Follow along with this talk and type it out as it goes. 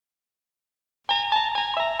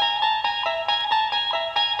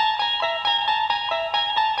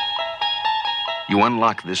You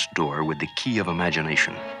unlock this door with the key of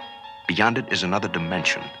imagination. Beyond it is another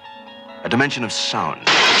dimension. A dimension of sound.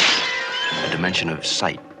 A dimension of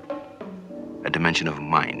sight. A dimension of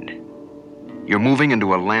mind. You're moving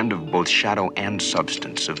into a land of both shadow and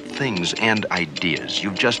substance, of things and ideas.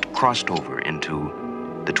 You've just crossed over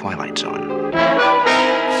into the Twilight Zone.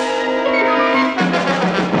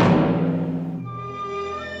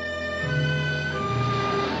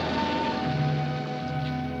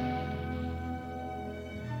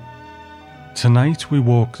 Tonight we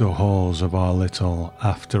walk the halls of our little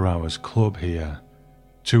after-hours club here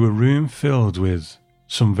to a room filled with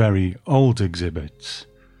some very old exhibits.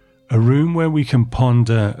 A room where we can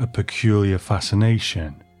ponder a peculiar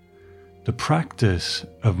fascination, the practice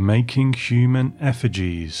of making human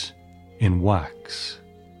effigies in wax.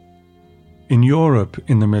 In Europe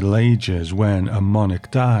in the Middle Ages, when a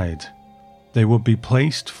monarch died, they would be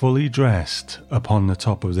placed fully dressed upon the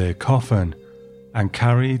top of their coffin and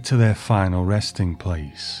carried to their final resting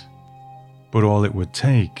place. But all it would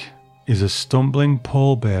take is a stumbling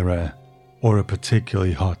pallbearer or a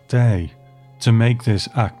particularly hot day to make this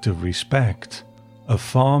act of respect a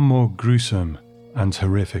far more gruesome and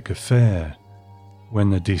horrific affair, when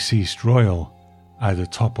the deceased royal either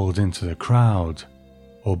toppled into the crowd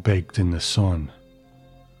or baked in the sun.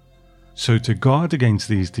 So to guard against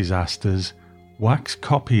these disasters, wax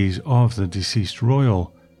copies of the deceased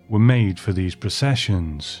royal were made for these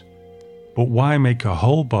processions. But why make a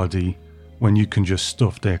whole body when you can just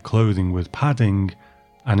stuff their clothing with padding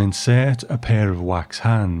and insert a pair of wax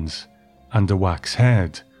hands and a wax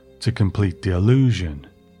head to complete the illusion?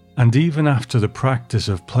 And even after the practice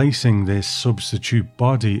of placing this substitute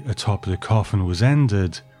body atop the coffin was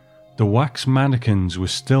ended, the wax mannequins were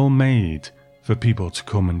still made for people to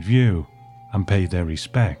come and view and pay their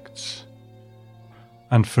respects.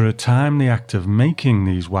 And for a time the act of making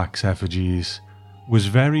these wax effigies was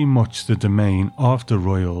very much the domain of the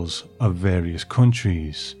royals of various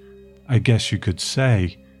countries. I guess you could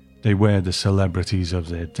say they were the celebrities of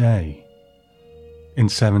their day. In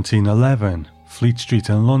 1711, Fleet Street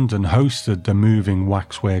in London hosted the moving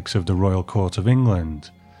waxworks of the Royal Court of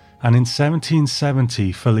England, and in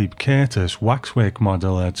 1770 Philippe Curtis, waxwork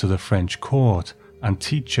modeller to the French court and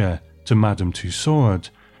teacher to Madame Tussaud,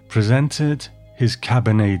 presented his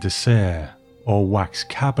cabinet de cire, or wax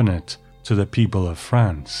cabinet, to the people of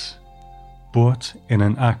France. But in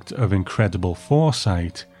an act of incredible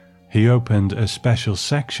foresight, he opened a special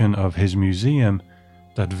section of his museum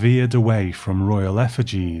that veered away from royal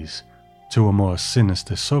effigies to a more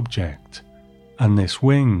sinister subject, and this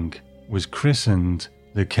wing was christened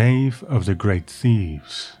the Cave of the Great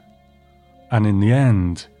Thieves. And in the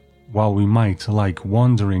end, while we might like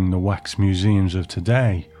wandering the wax museums of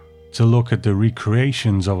today to look at the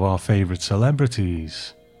recreations of our favourite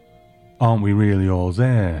celebrities, aren't we really all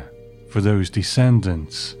there for those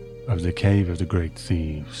descendants of the Cave of the Great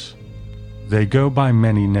Thieves? They go by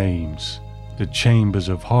many names: the Chambers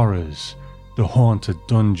of Horrors, the Haunted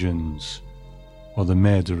Dungeons, or the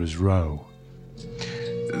Murderer's Row.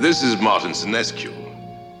 This is Martin Sinescu,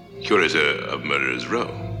 curator of Murderer's Row.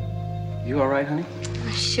 You all right, honey?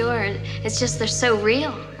 Sure. It's just they're so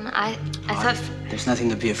real. And I thought... There's nothing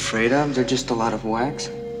to be afraid of. They're just a lot of wax.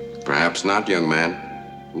 Perhaps not, young man.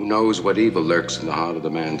 Who knows what evil lurks in the heart of the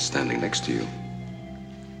man standing next to you?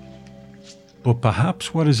 But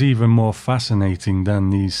perhaps what is even more fascinating than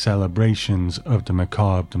these celebrations of the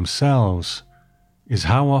macabre themselves is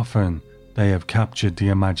how often they have captured the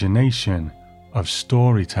imagination of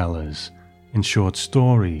storytellers in short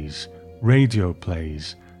stories, radio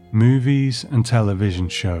plays, movies and television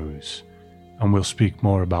shows, and we'll speak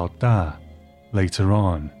more about that later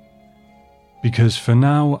on. Because for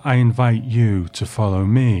now I invite you to follow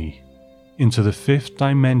me into the Fifth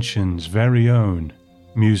Dimension's very own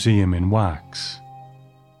Museum in Wax,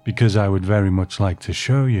 because I would very much like to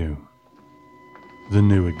show you the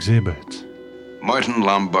new exhibit. Martin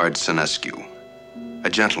Lombard Sinescu, a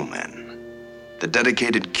gentleman, the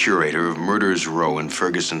dedicated curator of Murderer's Row in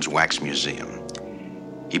Ferguson's Wax Museum.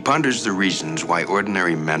 He ponders the reasons why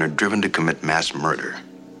ordinary men are driven to commit mass murder.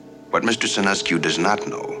 What Mr. Sinescu does not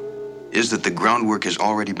know is that the groundwork has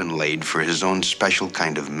already been laid for his own special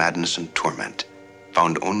kind of madness and torment,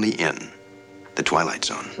 found only in the Twilight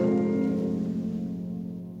Zone.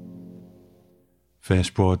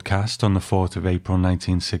 First broadcast on the 4th of April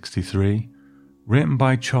 1963, written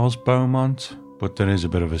by Charles Beaumont, but there is a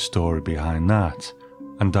bit of a story behind that,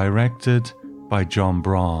 and directed by John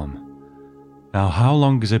Brahm. Now, how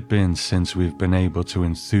long has it been since we've been able to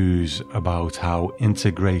enthuse about how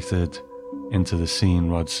integrated into the scene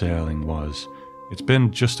Rod Serling was? It's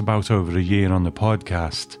been just about over a year on the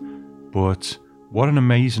podcast, but What an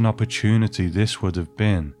amazing opportunity this would have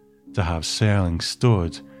been to have Serling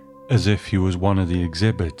stood as if he was one of the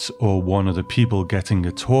exhibits or one of the people getting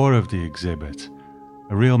a tour of the exhibit.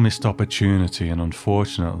 A real missed opportunity, and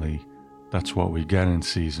unfortunately, that's what we get in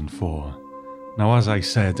season 4. Now, as I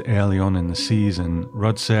said early on in the season,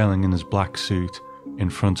 Rod Serling in his black suit in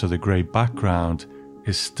front of the grey background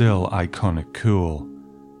is still iconic cool,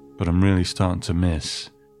 but I'm really starting to miss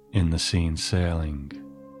in the scene Serling.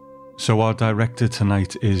 So our director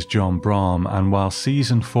tonight is John Brahm, and while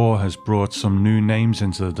season 4 has brought some new names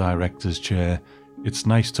into the director's chair, it's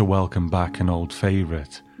nice to welcome back an old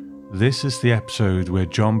favourite. This is the episode where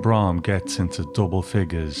John Brahm gets into double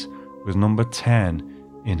figures with number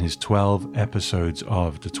 10 in his 12 episodes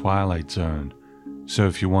of The Twilight Zone. So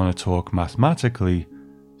if you want to talk mathematically,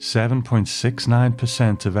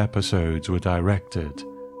 7.69% of episodes were directed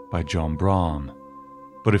by John Brahm.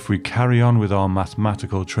 But if we carry on with our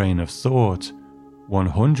mathematical train of thought,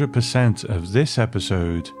 100% of this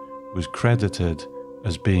episode was credited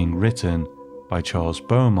as being written by Charles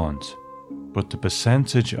Beaumont, but the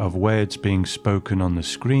percentage of words being spoken on the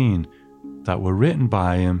screen that were written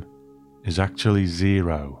by him is actually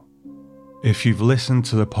 0. If you've listened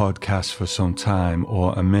to the podcast for some time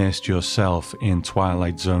or immersed yourself in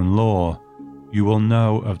Twilight Zone lore, you will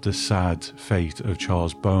know of the sad fate of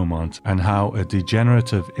Charles Beaumont and how a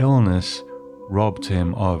degenerative illness robbed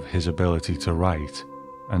him of his ability to write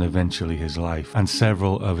and eventually his life. And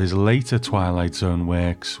several of his later Twilight Zone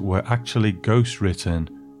works were actually ghostwritten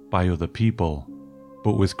by other people.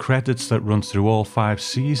 But with credits that run through all 5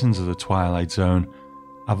 seasons of the Twilight Zone,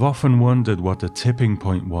 I've often wondered what the tipping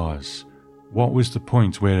point was. What was the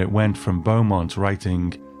point where it went from Beaumont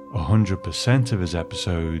writing 100% of his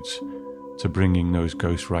episodes to bringing those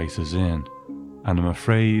ghostwriters in? And I'm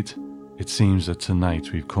afraid it seems that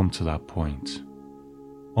tonight we've come to that point.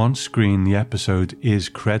 On screen, the episode is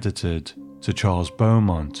credited to Charles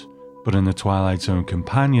Beaumont, but in the Twilight Zone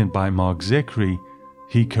Companion by Mark Zicree,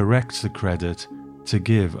 he corrects the credit to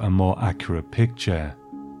give a more accurate picture.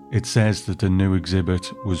 It says that the new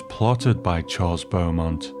exhibit was plotted by Charles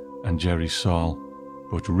Beaumont and Jerry Sohl,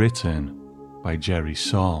 but written by Jerry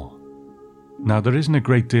Sohl. Now, there isn't a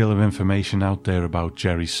great deal of information out there about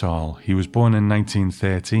Jerry Sohl. He was born in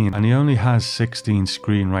 1913 and he only has 16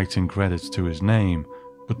 screenwriting credits to his name,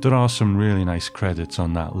 but there are some really nice credits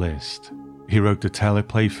on that list. He wrote the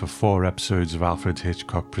teleplay for 4 episodes of Alfred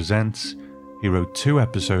Hitchcock Presents. He wrote 2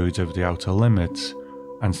 episodes of The Outer Limits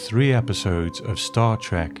and 3 episodes of Star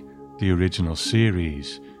Trek, the original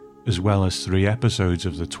series, as well as 3 episodes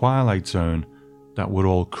of The Twilight Zone that were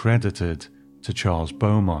all credited to Charles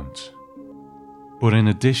Beaumont. But in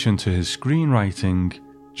addition to his screenwriting,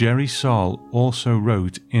 Jerry Sohl also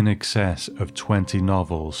wrote in excess of 20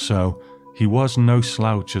 novels, so he was no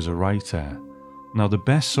slouch as a writer. Now, the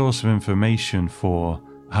best source of information for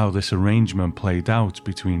how this arrangement played out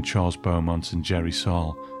between Charles Beaumont and Jerry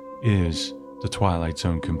Sohl is The Twilight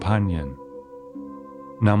Zone Companion.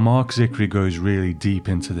 Now, Mark Zicree goes really deep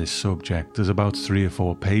into this subject. There's about 3 or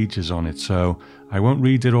 4 pages on it, so I won't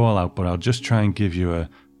read it all out, but I'll just try and give you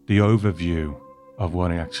the overview of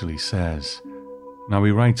what he actually says. Now,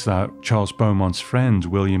 he writes that Charles Beaumont's friend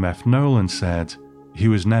William F. Nolan said, "He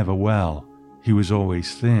was never well. He was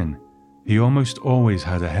always thin. He almost always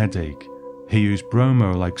had a headache. He used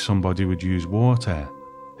bromo like somebody would use water.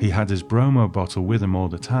 He had his bromo bottle with him all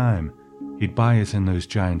the time. He'd buy it in those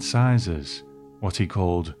giant sizes, what he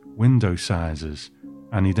called window sizes,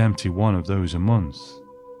 and he'd empty one of those a month.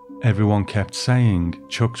 Everyone kept saying,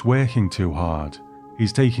 Chuck's working too hard.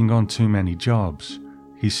 He's taking on too many jobs.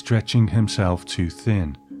 He's stretching himself too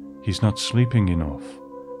thin. He's not sleeping enough."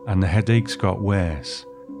 And the headaches got worse.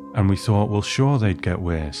 And we thought, well, sure they'd get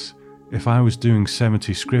worse. If I was doing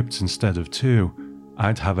 70 scripts instead of 2,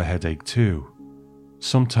 I'd have a headache too.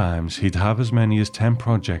 Sometimes he'd have as many as 10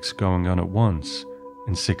 projects going on at once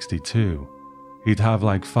in 62. He'd have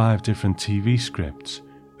like 5 different TV scripts,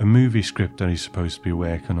 a movie script that he's supposed to be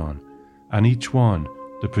working on, and each one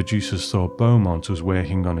the producers thought Beaumont was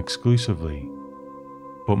working on exclusively.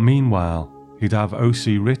 But meanwhile, he'd have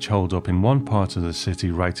O.C. Rich holed up in one part of the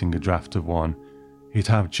city writing a draft of one. He'd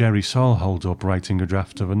have Jerry Sohl holed up writing a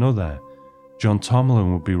draft of another. John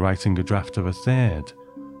Tomlin would be writing a draft of a third.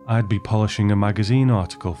 I'd be polishing a magazine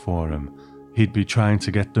article for him. He'd be trying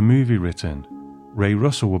to get the movie written. Ray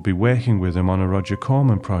Russell would be working with him on a Roger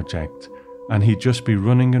Corman project, and he'd just be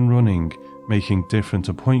running, making different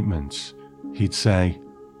appointments. He'd say,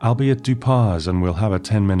 "I'll be at Dupar's and we'll have a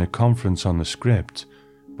 10-minute conference on the script,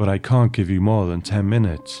 but I can't give you more than 10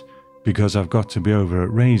 minutes because I've got to be over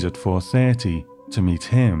at Ray's at 4:30 to meet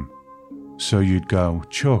him." So you'd go,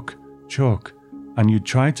 Chuck, and you'd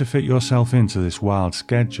tried to fit yourself into this wild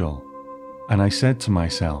schedule. And I said to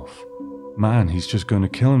myself, man, he's just going to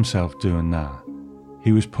kill himself doing that.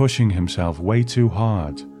 He was pushing himself way too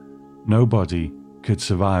hard. Nobody could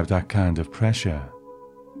survive that kind of pressure.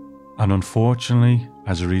 And unfortunately,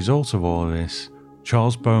 as a result of all of this,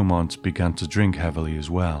 Charles Beaumont began to drink heavily as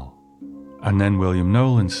well. And then William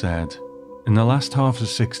Nolan said, in the last half of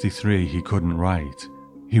 '63 he couldn't write.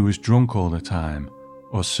 He was drunk all the time,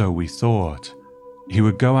 or so we thought. He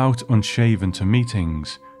would go out unshaven to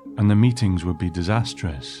meetings, and the meetings would be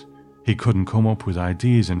disastrous. He couldn't come up with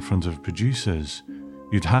ideas in front of producers.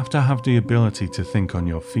 You'd have to have the ability to think on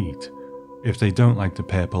your feet. If they don't like the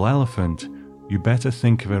purple elephant, you better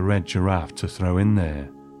think of a red giraffe to throw in there.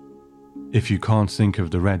 If you can't think of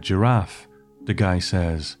the red giraffe, the guy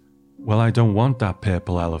says, well, I don't want that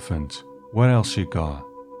purple elephant. What else you got?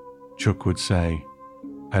 Chuck would say,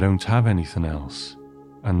 I don't have anything else.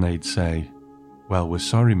 And they'd say, well, we're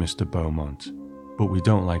sorry, Mr. Beaumont, but we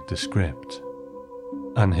don't like the script.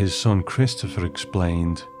 And his son Christopher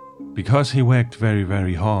explained, because he worked very,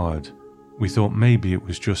 very hard, we thought maybe it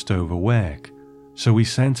was just overwork, so we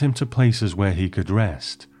sent him to places where he could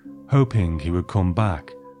rest, hoping he would come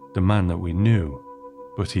back, the man that we knew,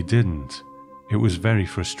 but he didn't. It was very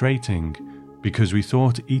frustrating, because we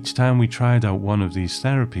thought each time we tried out one of these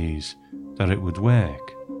therapies that it would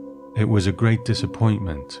work. It was a great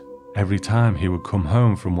disappointment. Every time he would come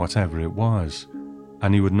home from whatever it was,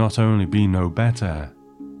 and he would not only be no better,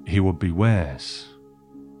 he would be worse.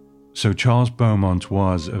 So Charles Beaumont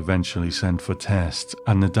was eventually sent for tests,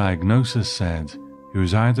 and the diagnosis said he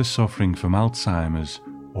was either suffering from Alzheimer's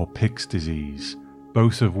or Pick's disease,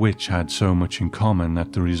 both of which had so much in common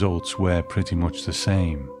that the results were pretty much the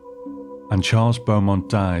same. And Charles Beaumont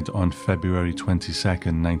died on February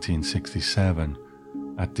 22nd, 1967,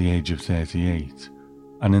 at the age of 38.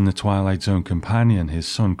 And in the Twilight Zone Companion, his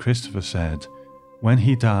son Christopher said, when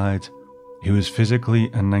he died, he was physically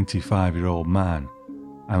a 95-year-old man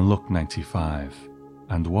and looked 95,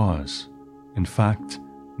 and was, in fact,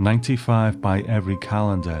 95 by every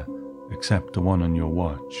calendar except the one on your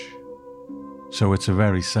watch. So it's a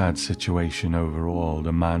very sad situation overall.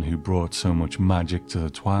 The man who brought so much magic to the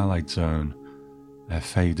Twilight Zone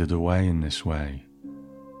faded away in this way.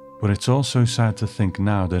 But it's also sad to think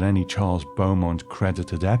now that any Charles Beaumont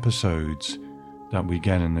credited episodes that we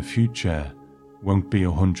get in the future won't be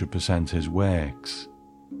 100% his works.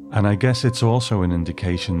 And I guess it's also an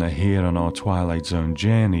indication that here on our Twilight Zone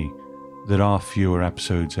journey, there are fewer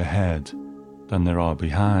episodes ahead than there are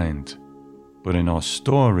behind. But in our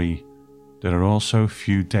story, there are also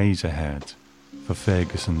few days ahead for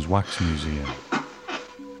Ferguson's Wax Museum.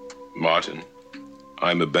 Martin,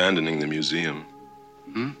 I'm abandoning the museum.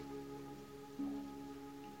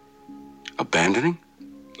 Abandoning?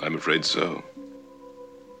 I'm afraid so.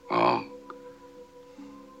 Oh.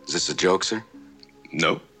 Is this a joke, sir?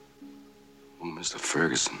 No. Oh, Mr.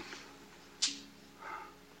 Ferguson.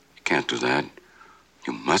 You can't do that.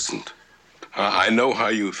 You mustn't. I know how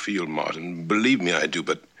you feel, Martin. Believe me, I do,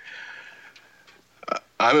 but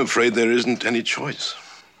I'm afraid there isn't any choice.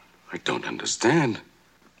 I don't understand.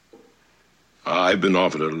 I've been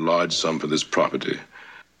offered a large sum for this property.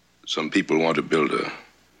 Some people want to build a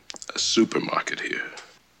supermarket here.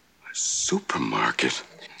 A supermarket?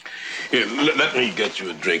 Here, let me get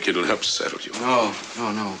you a drink. It'll help settle you. No.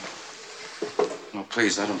 No,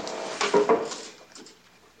 please, I don't...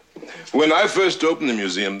 When I first opened the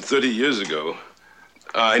museum 30 years ago,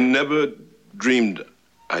 I never dreamed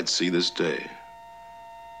I'd see this day.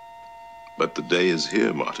 But the day is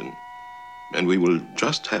here, Martin, and we will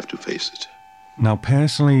just have to face it. Now,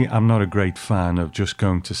 personally, I'm not a great fan of just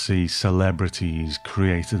going to see celebrities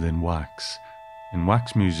created in wax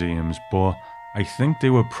museums, but I think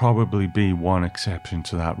there would probably be one exception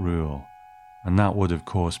to that rule. And that would, of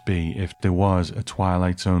course, be if there was a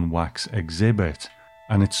Twilight Zone wax exhibit.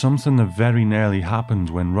 And it's something that very nearly happened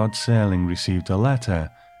when Rod Serling received a letter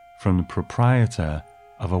from the proprietor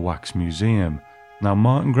of a wax museum. Now,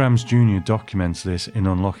 Martin Grams Jr. documents this in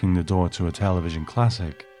Unlocking the Door to a Television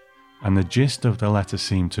Classic, and the gist of the letter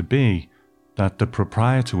seemed to be that the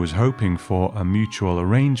proprietor was hoping for a mutual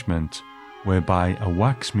arrangement whereby a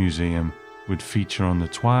wax museum would feature on the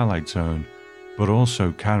Twilight Zone, but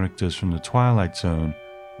also characters from the Twilight Zone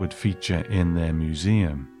would feature in their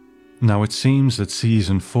museum. Now, it seems that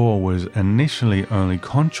Season 4 was initially only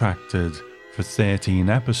contracted for 13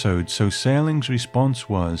 episodes, so Serling's response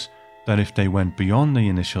was that if they went beyond the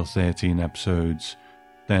initial 13 episodes,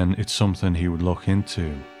 then it's something he would look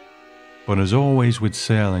into. But as always with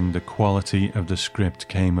Serling, the quality of the script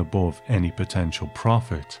came above any potential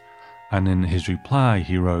profit, and in his reply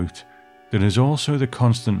he wrote, there is also the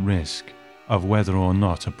constant risk of whether or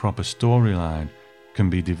not a proper storyline can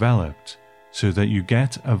be developed so that you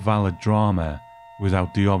get a valid drama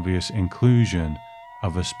without the obvious inclusion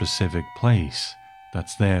of a specific place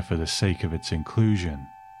that's there for the sake of its inclusion.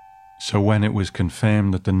 So when it was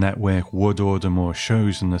confirmed that the network would order more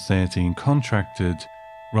shows than the 13 contracted,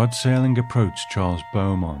 Rod Serling approached Charles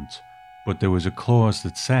Beaumont, but there was a clause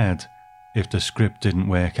that said if the script didn't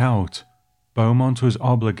work out, Beaumont was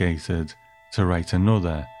obligated to write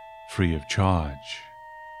another free of charge.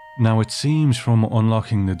 Now it seems from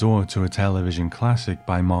Unlocking the Door to a Television Classic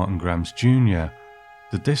by Martin Grams Jr.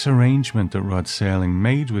 that this arrangement that Rod Serling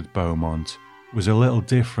made with Beaumont was a little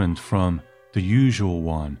different from the usual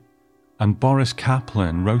one. And Boris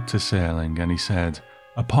Kaplan wrote to Serling and he said,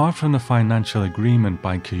 apart from the financial agreement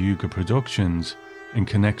by Cayuga Productions in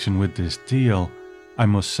connection with this deal, I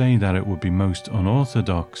must say that it would be most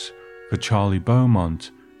unorthodox for Charlie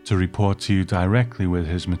Beaumont to report to you directly with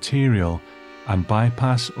his material and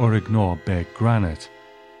bypass or ignore Bert Granite,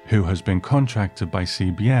 who has been contracted by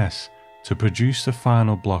CBS to produce the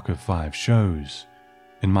final block of 5 shows.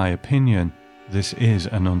 In my opinion, this is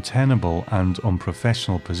an untenable and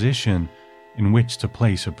unprofessional position in which to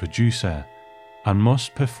place a producer, and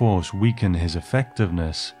must perforce weaken his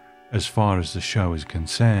effectiveness as far as the show is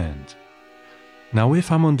concerned. Now,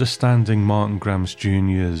 if I'm understanding Martin Grams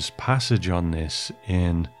Jr.'s passage on this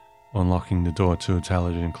in Unlocking the Door to a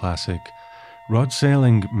Television Classic, Rod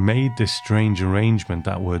Serling made this strange arrangement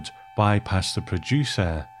that would bypass the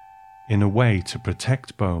producer in a way to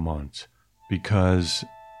protect Beaumont, because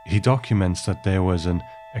he documents that there was an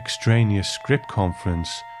extraneous script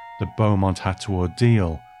conference that Beaumont had to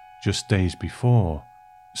ordeal just days before.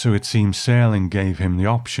 So it seems Serling gave him the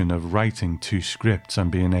option of writing 2 scripts and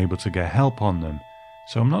being able to get help on them.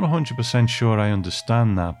 So I'm not 100% sure I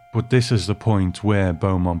understand that, but this is the point where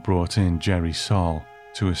Beaumont brought in Jerry Saul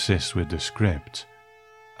to assist with the script.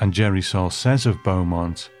 And Jerry Saul says of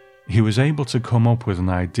Beaumont, he was able to come up with an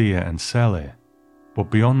idea and sell it,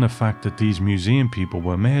 but beyond the fact that these museum people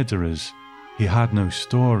were murderers, he had no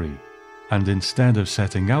story, and instead of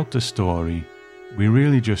setting out the story, we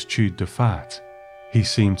really just chewed the fat. He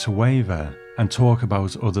seemed to waver and talk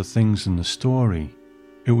about other things in the story.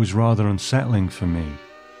 It was rather unsettling for me.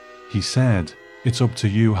 He said, "It's up to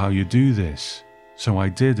you how you do this," so I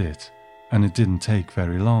did it, and it didn't take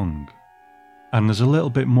very long. And there's a little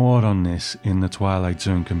bit more on this in The Twilight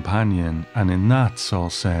Zone Companion, and in that Saul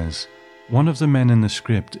says, one of the men in the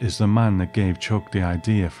script is the man that gave Chuck the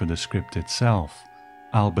idea for the script itself,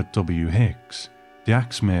 Albert W. Hicks, the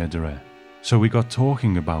axe murderer, so we got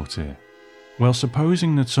talking about it. Well,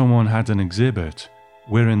 supposing that someone had an exhibit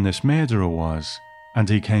wherein this murderer was, and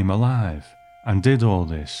he came alive, and did all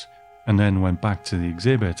this, and then went back to the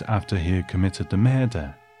exhibit after he had committed the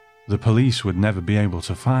murder, the police would never be able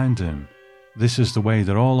to find him. This is the way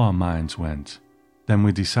that all our minds went. Then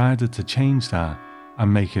we decided to change that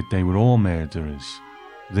and make it they were all murderers.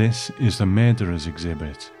 This is the murderers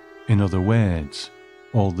exhibit. In other words,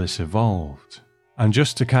 all this evolved. And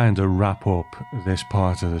just to kind of wrap up this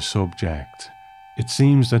part of the subject, it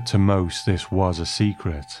seems that to most this was a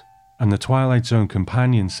secret, and the Twilight Zone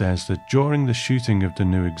Companion says that during the shooting of the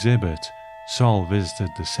new exhibit, Saul visited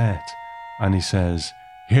the set, and he says,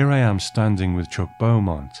 "Here I am standing with Chuck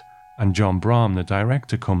Beaumont, and John Brahm, the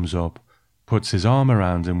director, comes up, puts his arm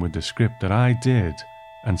around him with the script that I did,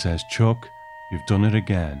 and says, 'Chuck, you've done it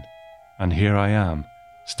again.' And here I am,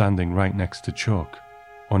 standing right next to Chuck,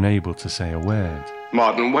 unable to say a word."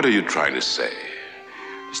 Martin, what are you trying to say?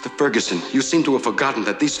 Mr. Ferguson, you seem to have forgotten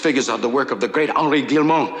that these figures are the work of the great Henri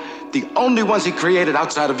Guillemot, the only ones he created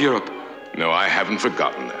outside of Europe. No, I haven't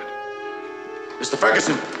forgotten that. Mr.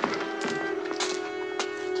 Ferguson,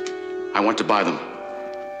 I want to buy them.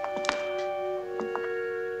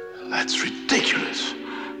 That's ridiculous.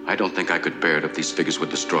 I don't think I could bear it if these figures were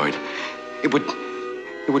destroyed. It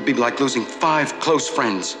would be like losing 5 close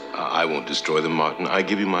friends. I won't destroy them, Martin. I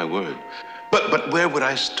give you my word. But where would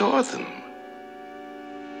I store them?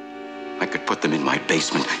 I could put them in my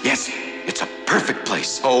basement. Yes, it's a perfect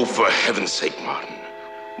place. Oh, for heaven's sake, Martin.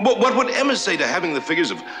 What would Emma say to having the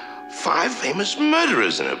figures of 5 famous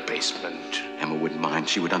murderers in her basement? Emma wouldn't mind.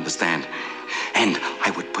 She would understand. And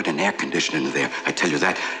I would put an air conditioner in there. I tell you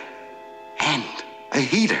that. And a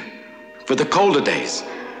heater for the colder days.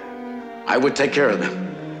 I would take care of them.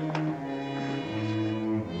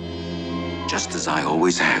 Just as I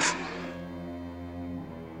always have.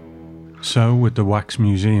 So, with the Wax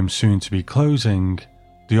Museum soon to be closing,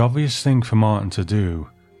 the obvious thing for Martin to do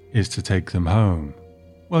is to take them home.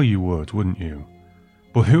 Well, you would, wouldn't you?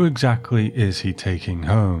 But who exactly is he taking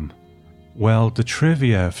home? Well, the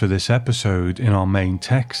trivia for this episode in our main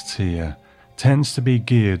texts here tends to be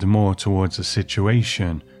geared more towards the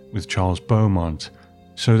situation with Charles Beaumont,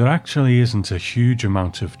 so there actually isn't a huge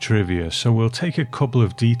amount of trivia, so we'll take a couple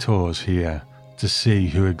of detours here to see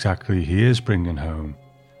who exactly he is bringing home.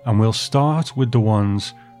 And we'll start with the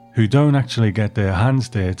ones who don't actually get their hands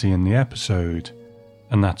dirty in the episode,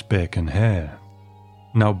 and that's Burke and Hare.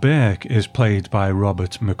 Now, Burke is played by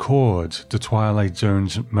Robert McCord, the Twilight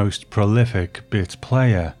Zone's most prolific bit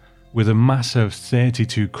player, with a massive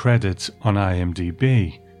 32 credits on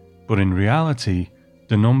IMDb, but in reality,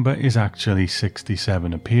 the number is actually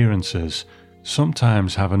 67 appearances,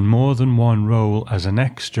 sometimes having more than one role as an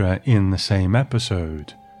extra in the same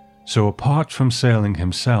episode. So apart from Serling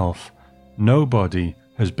himself, nobody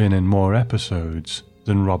has been in more episodes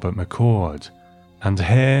than Robert McCord, and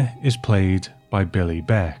Hare is played by Billy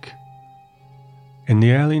Beck. In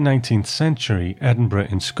the early 19th century, Edinburgh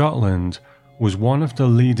in Scotland was one of the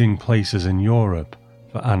leading places in Europe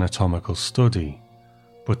for anatomical study,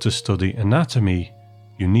 but to study anatomy,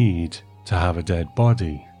 you need to have a dead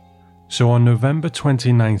body. So on November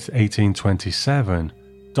 29, 1827,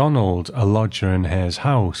 Donald, a lodger in Hare's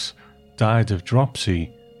house, died of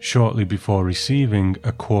dropsy shortly before receiving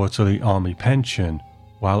a quarterly army pension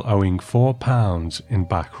while owing £4 in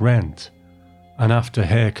back rent. And after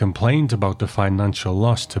Hare complained about the financial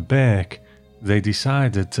loss to Burke, they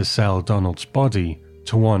decided to sell Donald's body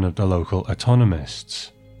to one of the local autonomists.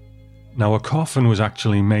 Now, a coffin was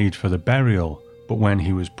actually made for the burial, but when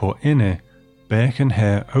he was put in it, Burke and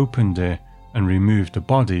Hare opened it and removed the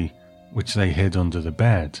body, which they hid under the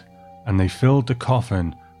bed, and they filled the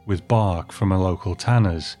coffin with bark from a local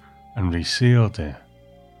tanner's and resealed it.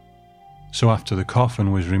 So after the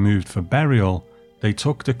coffin was removed for burial, they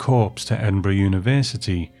took the corpse to Edinburgh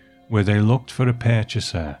University, where they looked for a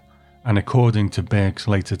purchaser, and according to Burke's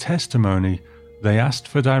later testimony, they asked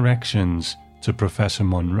for directions to Professor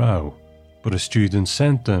Monroe, but a student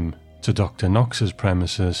sent them to Dr. Knox's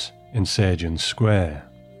premises in Surgeons Square,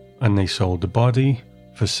 and they sold the body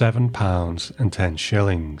for £7 and 10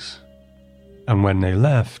 shillings. And when they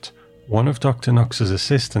left, one of Dr. Knox's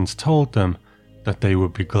assistants told them that they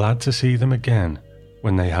would be glad to see them again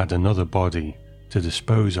when they had another body to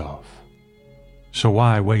dispose of. So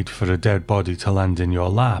why wait for a dead body to land in your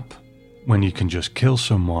lap when you can just kill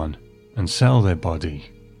someone and sell their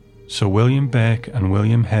body? So William Burke and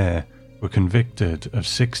William Hare were convicted of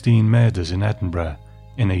 16 murders in Edinburgh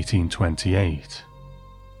in 1828.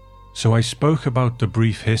 So I spoke about the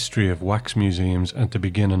brief history of wax museums at the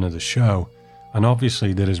beginning of the show, and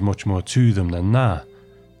obviously there is much more to them than that,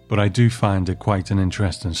 but I do find it quite an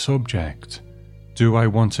interesting subject. Do I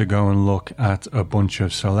want to go and look at a bunch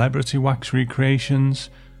of celebrity wax recreations?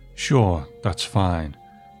 Sure, that's fine.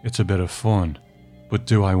 It's a bit of fun. But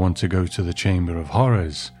do I want to go to the Chamber of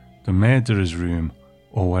Horrors, the Murderer's Room,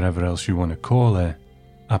 or whatever else you want to call it?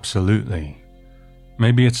 Absolutely.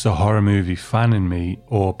 Maybe it's the horror movie fan in me,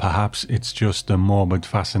 or perhaps it's just the morbid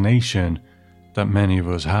fascination that many of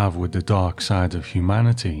us have with the dark side of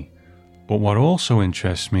humanity. But what also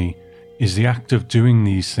interests me is the act of doing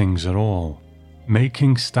these things at all,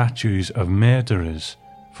 making statues of murderers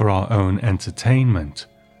for our own entertainment.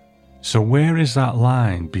 So where is that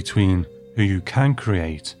line between who you can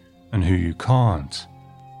create and who you can't?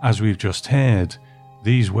 As we've just heard,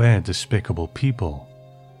 these were despicable people.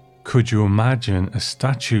 Could you imagine a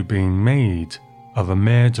statue being made of a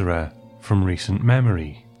murderer from recent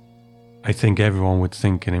memory? I think everyone would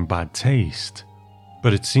think it in bad taste,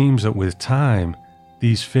 but it seems that with time,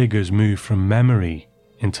 these figures move from memory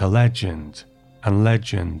into legend, and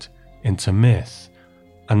legend into myth,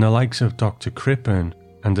 and the likes of Dr. Crippen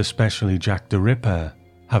and especially Jack the Ripper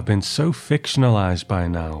have been so fictionalized by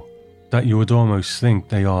now that you would almost think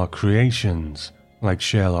they are creations like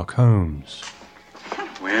Sherlock Holmes.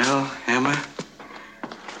 Well, Emma,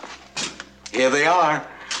 here they are.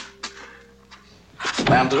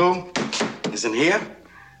 Landru isn't here.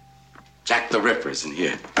 Jack the Ripper isn't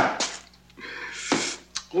here.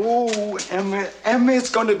 Oh, Emma, it's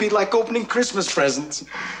going to be like opening Christmas presents.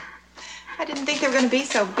 I didn't think they were going to be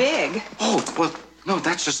so big. Oh, well, no,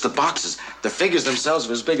 that's just the boxes. The figures themselves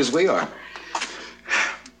are as big as we are.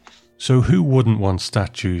 So who wouldn't want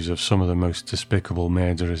statues of some of the most despicable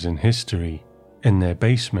murderers in history in their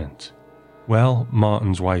basement? Well,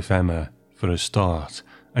 Martin's wife Emma, for a start,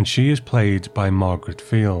 and she is played by Margaret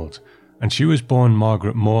Field, and she was born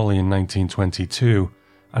Margaret Morley in 1922,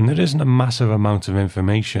 and there isn't a massive amount of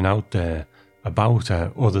information out there about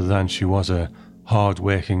her other than she was a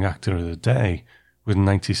hard-working actor of the day with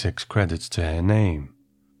 96 credits to her name.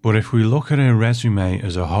 But if we look at her resume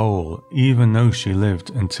as a whole, even though she lived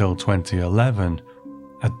until 2011,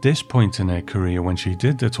 at this point in her career when she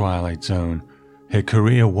did The Twilight Zone, her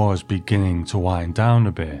career was beginning to wind down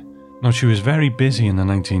a bit. Now, she was very busy in the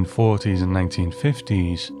 1940s and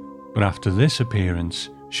 1950s, but after this appearance,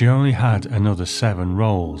 she only had another 7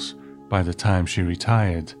 roles by the time she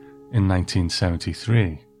retired in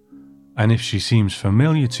 1973. And if she seems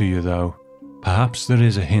familiar to you though, perhaps there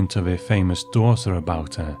is a hint of a famous daughter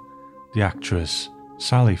about her, the actress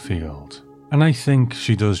Sally Field. And I think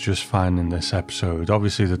she does just fine in this episode.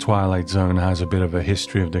 Obviously, The Twilight Zone has a bit of a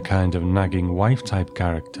history of the kind of nagging wife type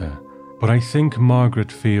character, but I think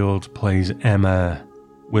Margaret Field plays Emma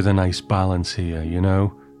with a nice balance here, you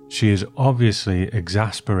know? She is obviously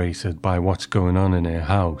exasperated by what's going on in her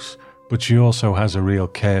house, but she also has a real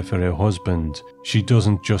care for her husband. She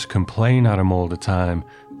doesn't just complain at him all the time.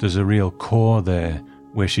 There's a real core there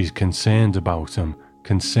where she's concerned about him,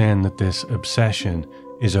 concerned that this obsession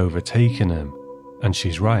is overtaking him, and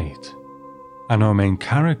she's right. And our main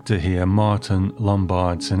character here, Martin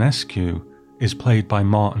Lombard Sinescu, is played by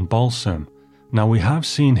Martin Balsam. Now, we have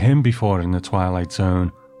seen him before in The Twilight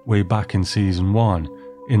Zone, way back in season 1,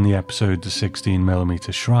 in the episode The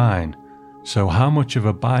 16mm Shrine. So how much of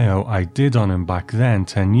a bio I did on him back then,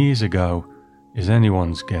 10 years ago, is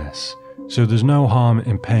anyone's guess. So there's no harm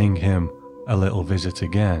in paying him a little visit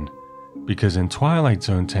again, because in Twilight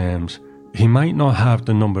Zone terms, he might not have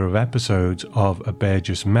the number of episodes of a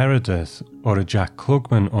Burgess Meredith or a Jack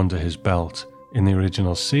Klugman under his belt in the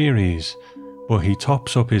original series, but he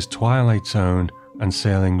tops up his Twilight Zone and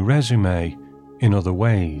Sailing resume in other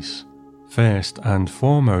ways. First and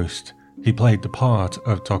foremost, he played the part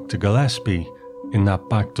of Dr. Gillespie in that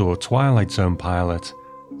backdoor Twilight Zone pilot,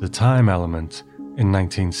 The Time Element, in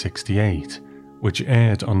 1968, which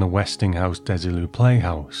aired on the Westinghouse Desilu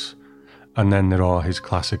Playhouse. And then there are his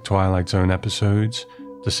classic Twilight Zone episodes,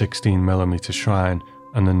 The 16mm Shrine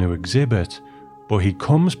and The New Exhibit, but he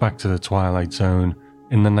comes back to the Twilight Zone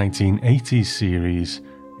in the 1980s series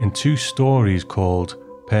in 2 stories called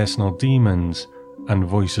Personal Demons and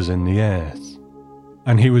Voices in the Earth.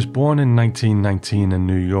 And he was born in 1919 in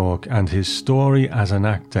New York, and his story as an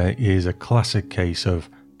actor is a classic case of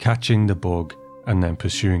catching the bug and then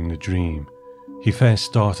pursuing the dream. He first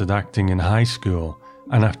started acting in high school,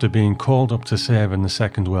 and after being called up to serve in the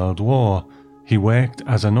Second World War, he worked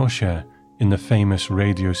as an usher in the famous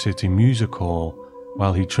Radio City Music Hall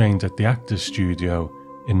while he trained at the Actors Studio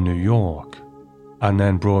in New York. And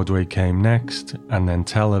then Broadway came next, and then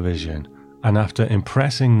television. And after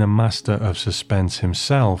impressing the master of suspense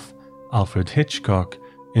himself, Alfred Hitchcock,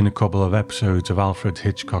 in a couple of episodes of Alfred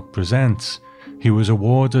Hitchcock Presents, he was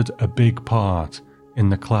awarded a big part in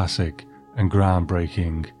the classic and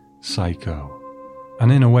groundbreaking Psycho.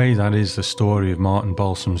 And in a way, that is the story of Martin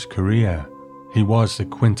Balsam's career. He was the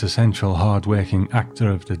quintessential hard-working actor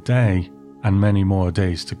of the day, and many more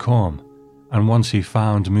days to come. And once he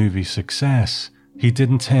found movie success, he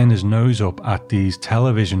didn't turn his nose up at these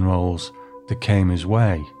television roles that came his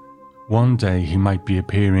way. One day he might be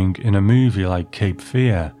appearing in a movie like Cape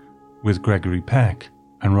Fear with Gregory Peck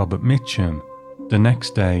and Robert Mitchum. The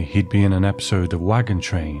next day he'd be in an episode of Wagon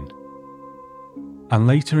Train. And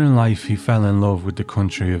later in life he fell in love with the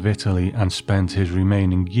country of Italy and spent his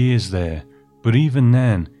remaining years there, but even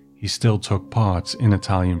then he still took parts in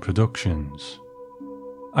Italian productions.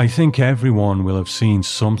 I think everyone will have seen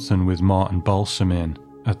something with Martin Balsam in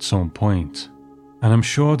at some point. And I'm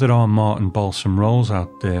sure there are Martin Balsam roles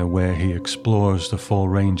out there where he explores the full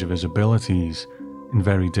range of his abilities in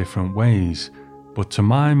very different ways, but to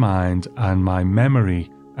my mind and my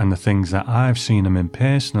memory and the things that I've seen him in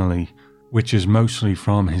personally, which is mostly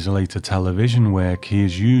from his later television work, he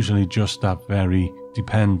is usually just that very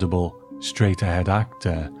dependable, straight-ahead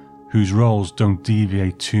actor whose roles don't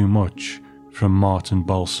deviate too much from Martin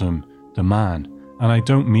Balsam, the man. And I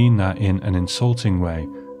don't mean that in an insulting way.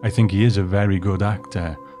 I think he is a very good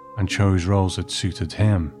actor and chose roles that suited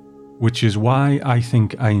him, which is why I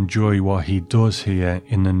think I enjoy what he does here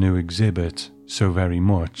in The New Exhibit so very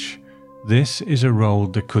much. This is a role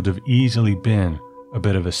that could have easily been a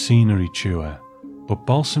bit of a scenery chewer, but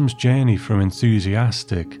Balsam's journey from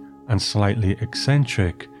enthusiastic and slightly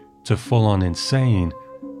eccentric to full-on insane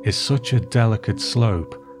is such a delicate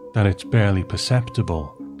slope that it's barely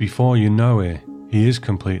perceptible. Before you know it, he is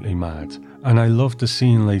completely mad. And I love the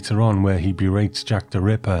scene later on where he berates Jack the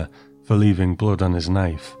Ripper for leaving blood on his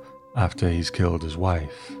knife after he's killed his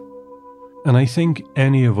wife. And I think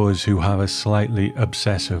any of us who have a slightly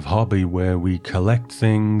obsessive hobby where we collect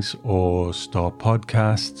things or start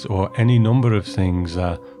podcasts or any number of things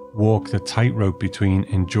that walk the tightrope between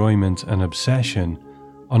enjoyment and obsession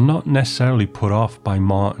are not necessarily put off by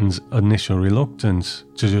Martin's initial reluctance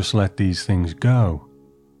to just let these things go.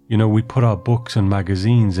 You know, we put our books and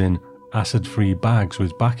magazines in acid-free bags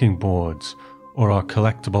with backing boards, or our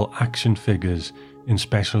collectible action figures in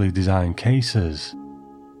specially designed cases.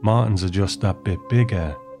 Martin's are just that bit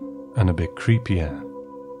bigger and a bit creepier.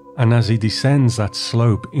 And as he descends that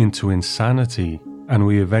slope into insanity, and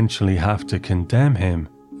we eventually have to condemn him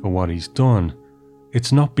for what he's done,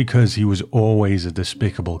 it's not because he was always a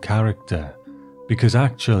despicable character, because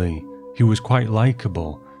actually he was quite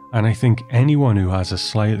likeable, and I think anyone who has a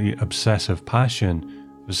slightly obsessive passion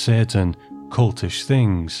for certain cultish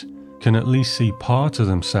things can at least see part of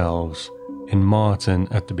themselves in Martin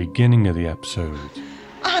at the beginning of the episode.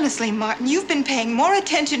 Honestly, Martin, you've been paying more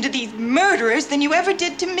attention to these murderers than you ever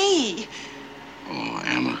did to me. Oh,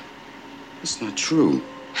 Emma, that's not true.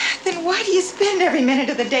 Then why do you spend every minute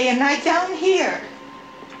of the day and night down here?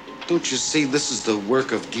 Don't you see, this is the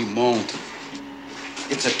work of Guimond.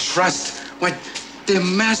 It's a trust. Why, they're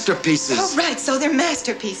masterpieces. Oh, right, so they're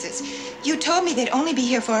masterpieces. You told me they'd only be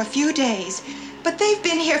here for a few days, but they've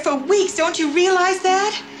been here for weeks. Don't you realize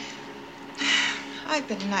that? I've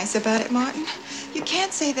been nice about it, Martin. You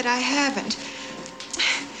can't say that I haven't.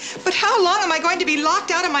 But how long am I going to be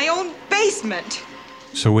locked out of my own basement?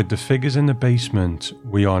 So with the figures in the basement,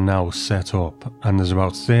 we are now set up, and there's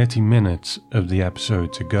about 30 minutes of the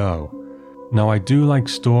episode to go. Now, I do like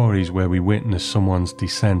stories where we witness someone's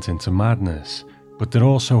descent into madness, but there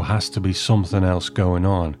also has to be something else going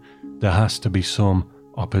on. There has to be some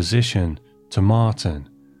opposition to Martin.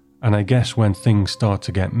 And I guess when things start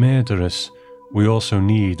to get murderous, we also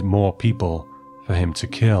need more people for him to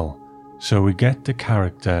kill. So we get the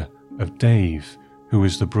character of Dave, who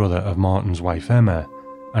is the brother of Martin's wife Emma,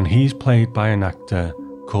 and he's played by an actor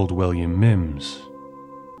called William Mims.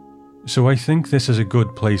 So I think this is a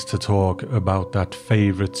good place to talk about that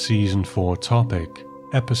favourite season 4 topic,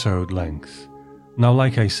 episode length. Now,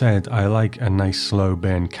 like I said, I like a nice slow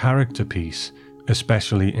burn character piece,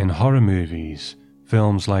 especially in horror movies,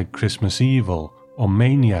 films like Christmas Evil or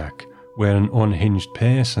Maniac, where an unhinged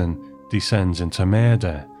person descends into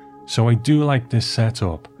murder. So I do like this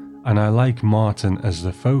setup, and I like Martin as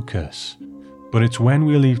the focus. But it's when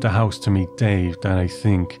we leave the house to meet Dave that I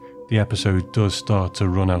think the episode does start to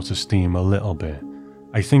run out of steam a little bit.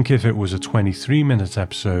 I think if it was a 23-minute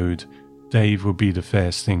episode, Dave would be the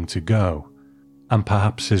first thing to go. And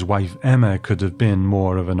perhaps his wife Emma could have been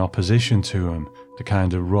more of an opposition to him, the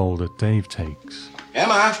kind of role that Dave takes.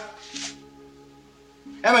 Emma?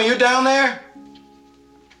 Emma, you down there?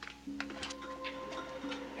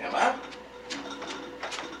 Emma?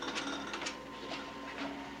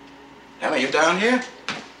 Emma, you down here?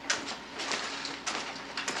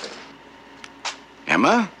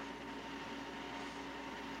 Emma?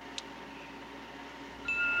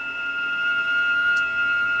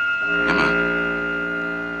 Emma?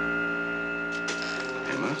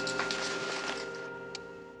 Emma?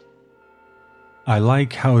 I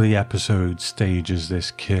like how the episode stages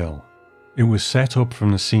this kill. It was set up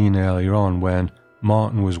from the scene earlier on when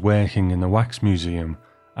Martin was working in the wax museum,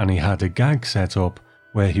 and he had a gag set up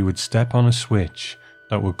where he would step on a switch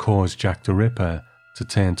that would cause Jack the Ripper to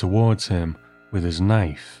turn towards him with his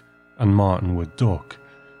knife, and Martin would duck.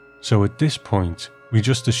 So at this point, we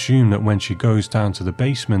just assume that when she goes down to the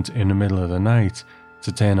basement in the middle of the night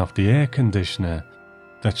to turn off the air conditioner,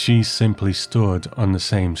 that she's simply stood on the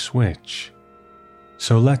same switch.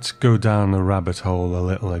 So let's go down the rabbit hole a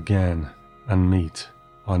little again and meet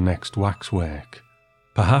our next waxwork.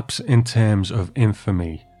 Perhaps in terms of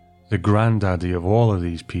infamy, the granddaddy of all of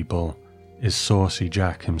these people is Saucy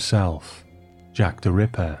Jack himself, Jack the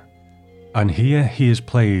Ripper. And here he is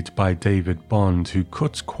played by David Bond, who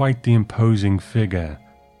cuts quite the imposing figure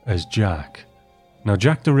as Jack. Now,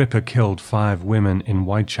 Jack the Ripper killed 5 women in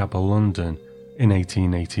Whitechapel, London in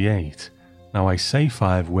 1888. Now, I say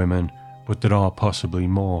 5 women, but there are possibly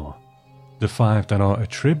more. The 5 that are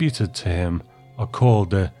attributed to him are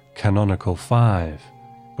called the Canonical 5,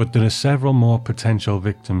 but there are several more potential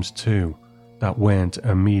victims too that weren't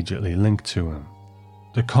immediately linked to him.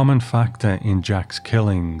 The common factor in Jack's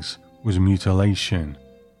killings was mutilation,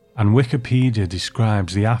 and Wikipedia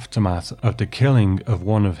describes the aftermath of the killing of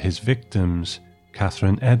one of his victims,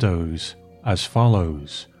 Catherine Eddowes, as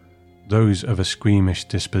follows. Those of a squeamish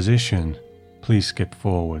disposition, please skip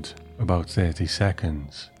forward about 30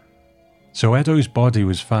 seconds. So Eddowes' body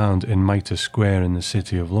was found in Mitre Square in the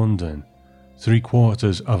City of London,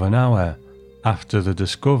 3/4 of an hour after the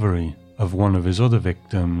discovery of one of his other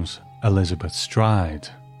victims, Elizabeth Stride.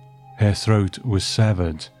 Her throat was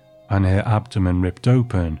severed and her abdomen ripped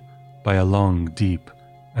open by a long, deep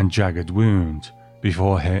and jagged wound,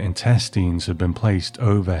 before her intestines had been placed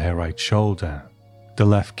over her right shoulder. The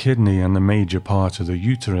left kidney and the major part of the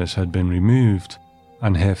uterus had been removed,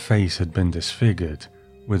 and her face had been disfigured,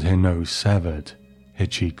 with her nose severed, her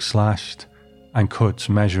cheek slashed, and cuts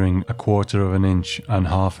measuring 1/4 inch and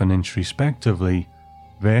 1/2 inch respectively,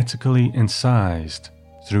 vertically incised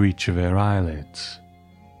through each of her eyelids.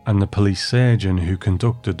 And the police surgeon who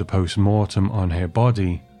conducted the post-mortem on her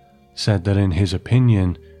body said that in his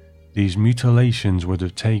opinion, these mutilations would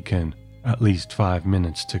have taken at least 5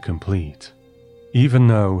 minutes to complete. Even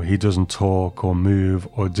though he doesn't talk or move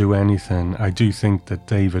or do anything, I do think that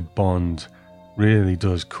David Bond really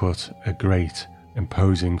does cut a great,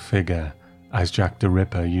 imposing figure as Jack the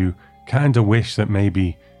Ripper. You kinda wish that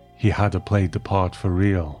maybe he had played the part for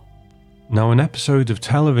real. Now, an episode of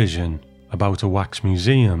television about a wax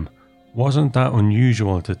museum wasn't that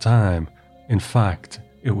unusual at the time. In fact,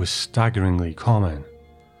 it was staggeringly common.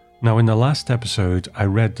 Now, in the last episode, I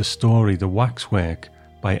read the story The Waxwork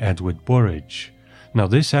by Edward Burrage. Now,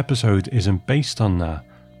 this episode isn't based on that,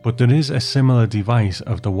 but there is a similar device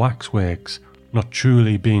of the waxworks not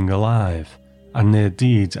truly being alive, and their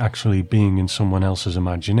deeds actually being in someone else's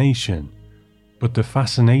imagination. But the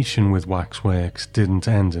fascination with waxworks didn't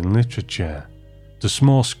end in literature. The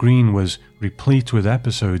small screen was replete with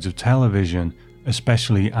episodes of television,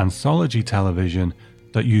 especially anthology television,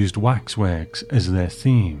 that used waxworks as their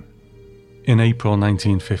theme. In April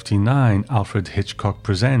 1959, Alfred Hitchcock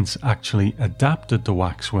Presents actually adapted The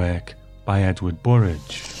Waxwork by Edward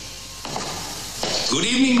Burrage. Good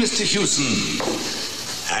evening, Mr. Hewson.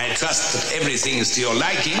 I trust that everything is to your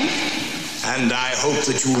liking, and I hope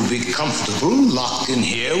that you will be comfortable locked in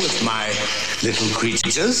here with my little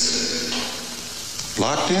creatures.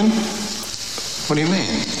 Locked in? What do you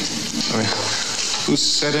mean? I mean, who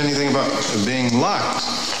said anything about being locked?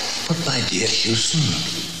 But my dear Hewson,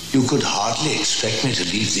 you could hardly expect me to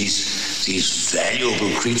leave these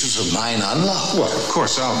valuable creatures of mine unlocked. Well, of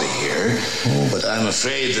course I'll be here. Oh, but I'm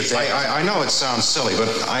afraid that I know it sounds silly, but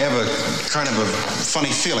I have a kind of a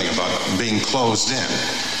funny feeling about being closed in.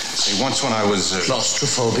 See, once when I was...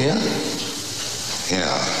 Claustrophobia?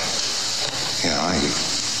 Yeah,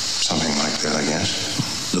 something like that, I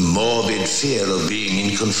guess. The morbid fear of being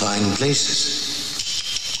in confined places.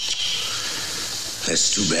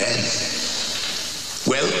 That's too bad.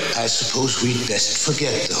 Well, I suppose we'd best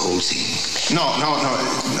forget the whole thing. No,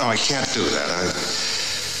 I can't do that.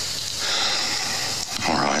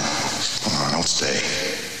 All right, I'll stay.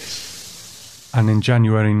 And in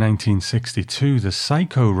January 1962, the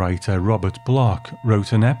Psycho writer Robert Bloch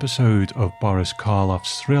wrote an episode of Boris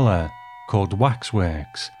Karloff's thriller called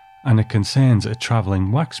Waxworks, and it concerns a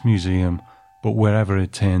travelling wax museum, but wherever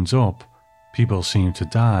it turns up, people seem to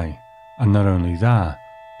die. And not only that,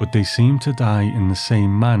 but they seem to die in the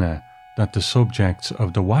same manner that the subjects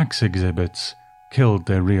of the wax exhibits killed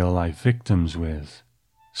their real-life victims with.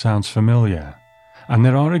 Sounds familiar? And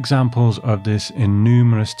there are examples of this in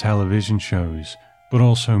numerous television shows, but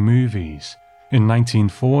also movies. In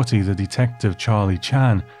 1940, the detective Charlie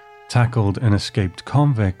Chan tackled an escaped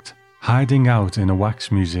convict hiding out in a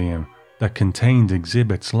wax museum that contained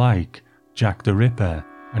exhibits like Jack the Ripper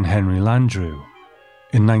and Henry Landru.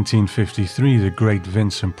 In 1953, the great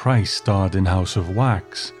Vincent Price starred in House of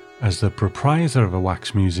Wax as the proprietor of a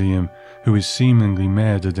wax museum who is seemingly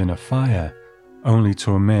murdered in a fire, only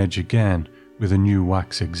to emerge again with a new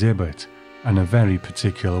wax exhibit and a very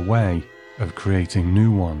particular way of creating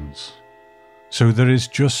new ones. So there is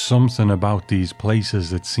just something about these places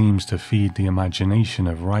that seems to feed the imagination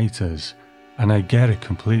of writers, and I get it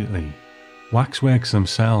completely. Waxworks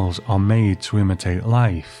themselves are made to imitate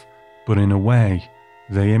life, but in a way,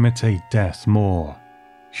 they imitate death more.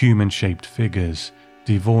 Human-shaped figures,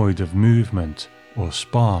 devoid of movement or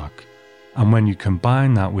spark, and when you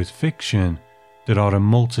combine that with fiction, there are a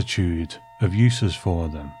multitude of uses for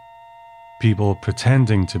them. People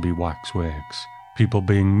pretending to be waxworks, people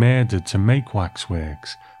being murdered to make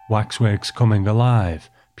waxworks, waxworks coming alive,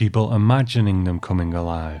 people imagining them coming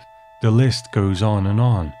alive. The list goes on.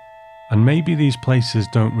 And maybe these places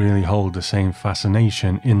don't really hold the same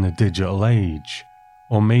fascination in the digital age.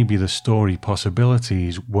 Or maybe the story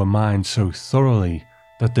possibilities were mined so thoroughly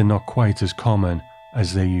that they're not quite as common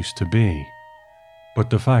as they used to be. But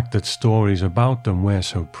the fact that stories about them were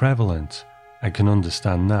so prevalent, I can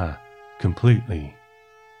understand that completely.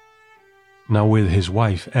 Now, with his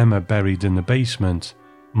wife Emma buried in the basement,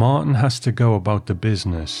 Martin has to go about the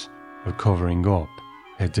business of covering up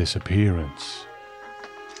her disappearance.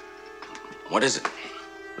 What is it?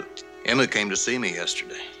 Emma came to see me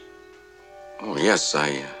yesterday. Oh, yes,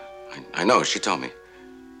 I know. She told me.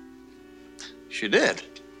 She did.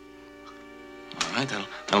 All right,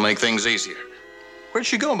 that'll make things easier. Where'd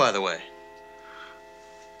she go, by the way?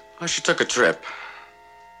 Oh, she took a trip.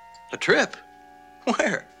 A trip?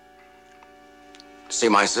 Where? To see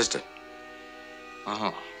my sister.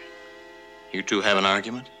 Oh. You two have an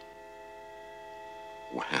argument?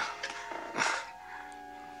 Well,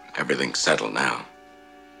 everything's settled now.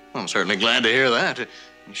 Well, I'm certainly glad to hear that.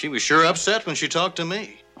 She was sure upset when she talked to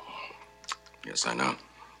me. Yes, I know.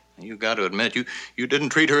 You got to admit, you didn't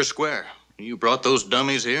treat her square. You brought those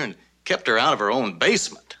dummies here and kept her out of her own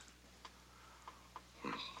basement.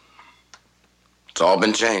 It's all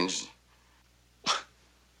been changed.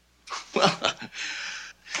 Well,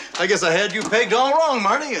 I guess I had you pegged all wrong,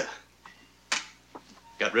 Marty. You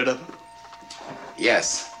got rid of them?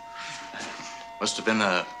 Yes. Must have been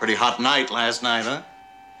a pretty hot night last night, huh?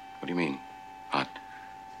 What do you mean, hot?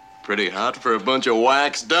 Pretty hot for a bunch of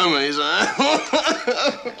wax dummies,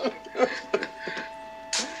 huh?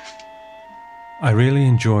 I really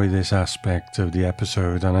enjoy this aspect of the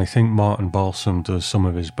episode, and I think Martin Balsam does some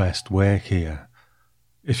of his best work here.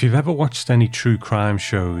 If you've ever watched any true crime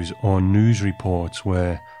shows or news reports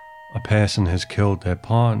where a person has killed their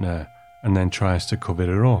partner and then tries to cover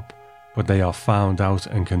it up, but they are found out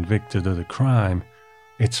and convicted of the crime,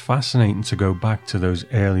 it's fascinating to go back to those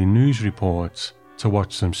early news reports to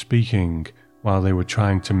watch them speaking while they were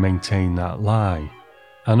trying to maintain that lie.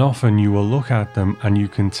 And often you will look at them and you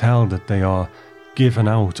can tell that they are giving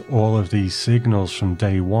out all of these signals from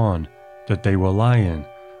day one that they were lying.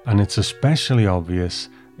 And it's especially obvious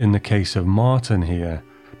in the case of Martin here,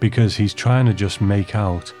 because he's trying to just make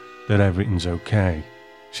out that everything's okay.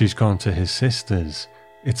 She's gone to his sister's.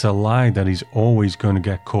 It's a lie that he's always going to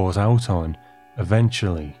get caught out on,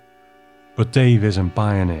 eventually. But Dave isn't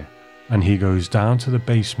buying it, and he goes down to the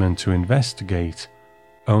basement to investigate,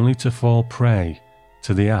 only to fall prey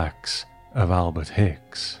to the axe of Albert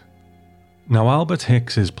Hicks. Now, Albert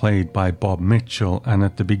Hicks is played by Bob Mitchell, and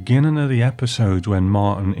at the beginning of the episode when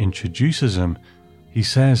Martin introduces him, he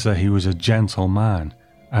says that he was a gentle man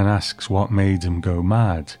and asks what made him go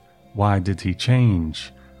mad. Why did he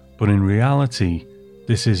change? But in reality,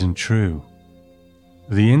 this isn't true.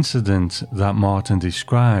 The incident that Martin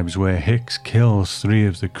describes where Hicks kills 3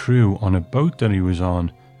 of the crew on a boat that he was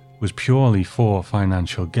on was purely for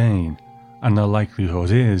financial gain, and the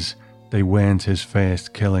likelihood is they weren't his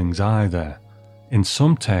first killings either. In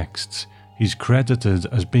some texts, he's credited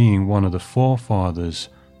as being one of the forefathers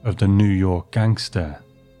of the New York gangster.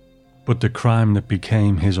 But the crime that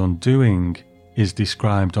became his undoing is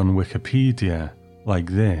described on Wikipedia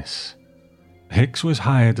like this. Hicks was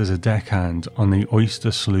hired as a deckhand on the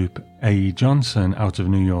oyster sloop A.E. Johnson out of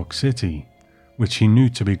New York City, which he knew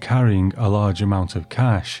to be carrying a large amount of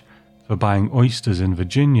cash for buying oysters in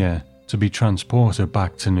Virginia to be transported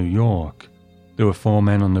back to New York. There were 4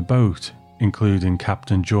 men on the boat, including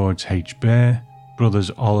Captain George H. Bear, brothers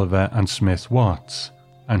Oliver and Smith Watts,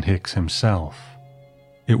 and Hicks himself.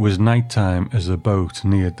 It was nighttime as the boat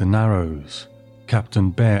neared the Narrows. Captain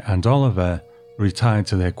Bear and Oliver retired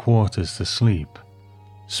to their quarters to sleep.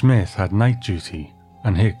 Smith had night duty,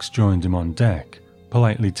 and Hicks joined him on deck,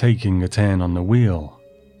 politely taking a turn on the wheel.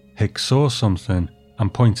 Hicks saw something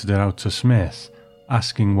and pointed it out to Smith,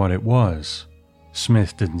 asking what it was.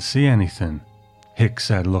 Smith didn't see anything. Hicks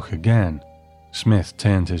said, "Look again." Smith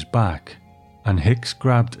turned his back, and Hicks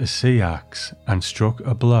grabbed a sea axe and struck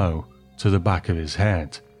a blow to the back of his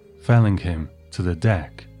head, felling him to the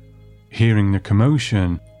deck. Hearing the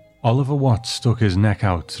commotion, Oliver Watts stuck his neck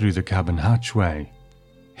out through the cabin hatchway.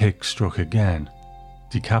 Hicks struck again,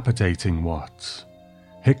 decapitating Watts.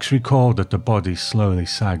 Hicks recalled that the body slowly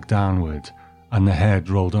sagged downward and the head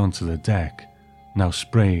rolled onto the deck, now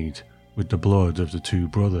sprayed with the blood of the 2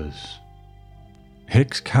 brothers.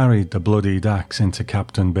 Hicks carried the bloodied axe into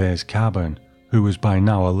Captain Bear's cabin, who was by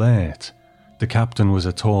now alert. The captain was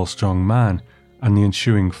a tall, strong man, and the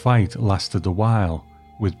ensuing fight lasted a while,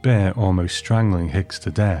 with Bear almost strangling Hicks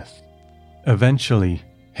to death. Eventually,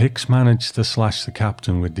 Hicks managed to slash the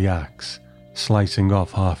captain with the axe, slicing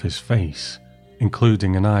off half his face,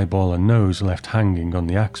 including an eyeball and nose left hanging on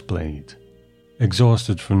the axe blade.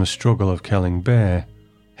 Exhausted from the struggle of killing Bear,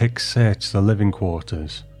 Hicks searched the living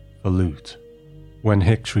quarters for loot. When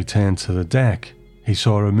Hicks returned to the deck, he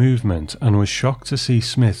saw a movement and was shocked to see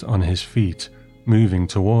Smith on his feet, moving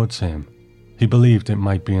towards him. He believed it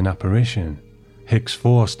might be an apparition. Hicks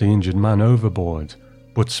forced the injured man overboard,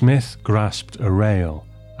 but Smith grasped a rail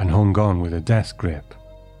and hung on with a death grip.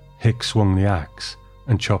 Hicks swung the axe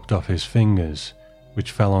and chopped off his fingers,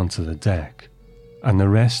 which fell onto the deck, and the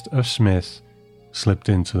rest of Smith slipped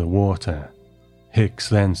into the water. Hicks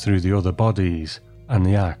then threw the other bodies and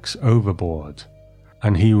the axe overboard.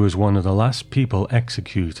 and he was one of the last people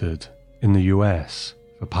executed in the US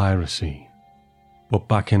for piracy. But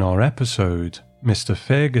back in our episode, Mr.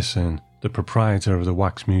 Ferguson, the proprietor of the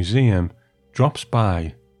Wax Museum, drops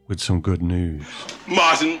by with some good news.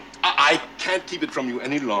 Martin, I can't keep it from you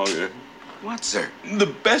any longer. What, sir?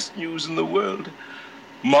 The best news in the world.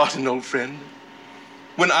 Martin, old friend,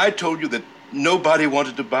 when I told you that nobody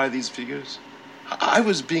wanted to buy these figures, I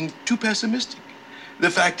was being too pessimistic. The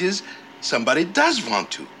fact is, somebody does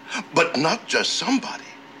want to, but not just somebody.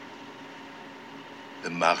 The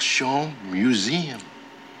Marchand Museum.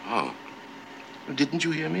 Oh. Didn't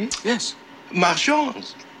you hear me? Yes.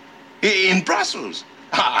 Marchands. In Brussels.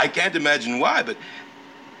 I can't imagine why, but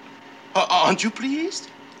aren't you pleased?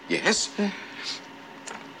 Yes.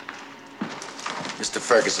 Mr.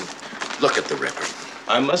 Ferguson, look at the Ripper.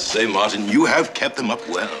 I must say, Martin, you have kept them up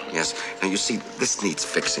well. Yes. Now, you see, this needs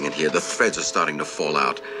fixing in here. The threads are starting to fall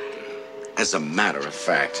out. As a matter of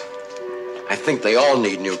fact, I think they all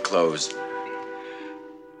need new clothes.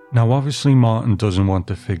 Now, obviously, Martin doesn't want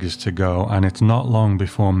the figures to go, and it's not long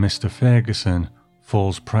before Mr. Ferguson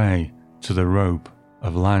falls prey to the rope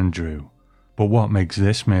of Landru. But what makes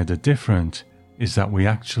this murder different is that we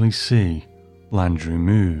actually see Landru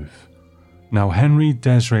move. Now, Henry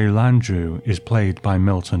Desiree Landru is played by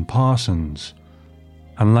Milton Parsons,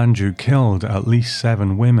 and Landru killed at least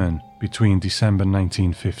 7 women between December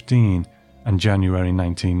 1915 and January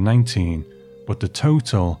 1919, but the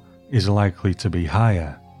total is likely to be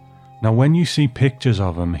higher. Now, when you see pictures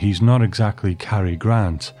of him, he's not exactly Cary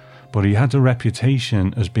Grant, but he had a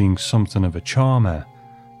reputation as being something of a charmer,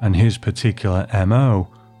 and his particular MO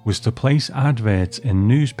was to place adverts in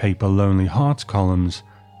newspaper Lonely Hearts columns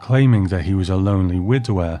claiming that he was a lonely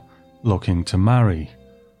widower looking to marry.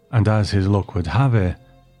 And as his luck would have it,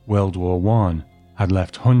 World War I had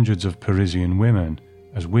left hundreds of Parisian women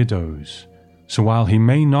as widows. So while he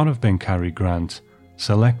may not have been Cary Grant,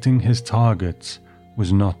 selecting his targets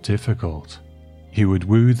was not difficult. He would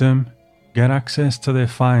woo them, get access to their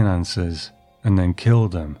finances, and then kill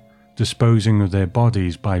them, disposing of their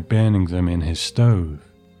bodies by burning them in his stove.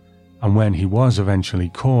 And when he was eventually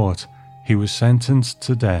caught, he was sentenced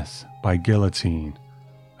to death by guillotine,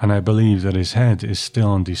 and I believe that his head is still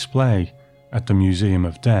on display at the Museum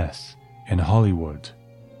of Death in Hollywood.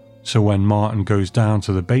 So when Martin goes down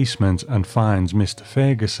to the basement and finds Mr.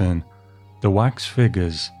 Ferguson, the wax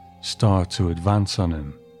figures start to advance on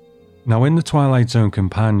him. Now, in the Twilight Zone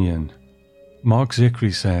Companion, Mark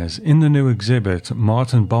Zickery says, in the new exhibit,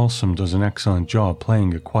 Martin Balsam does an excellent job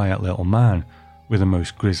playing a quiet little man with a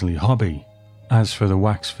most grisly hobby. As for the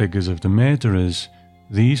wax figures of the murderers,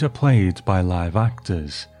 these are played by live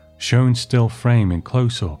actors, shown still frame in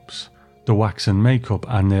close-ups. The wax and makeup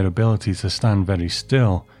and their ability to stand very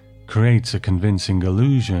still creates a convincing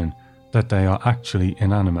illusion that they are actually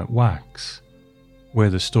inanimate wax. Where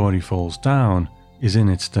the story falls down is in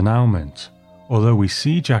its denouement. Although we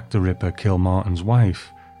see Jack the Ripper kill Martin's wife,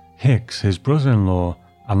 Hicks, his brother-in-law,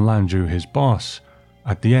 and Landru, his boss,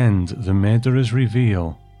 at the end the murderers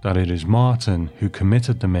reveal that it is Martin who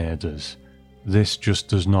committed the murders. This just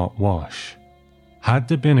does not wash. Had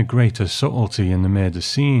there been a greater subtlety in the murder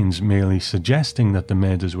scenes, merely suggesting that the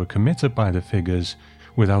murders were committed by the figures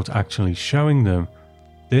without actually showing them,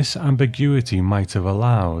 this ambiguity might have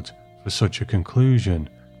allowed for such a conclusion,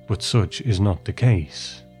 but such is not the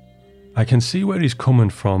case. I can see where he's coming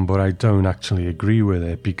from, but I don't actually agree with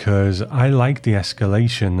it, because I like the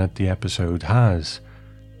escalation that the episode has.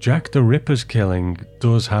 Jack the Ripper's killing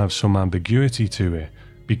does have some ambiguity to it,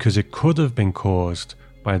 because it could have been caused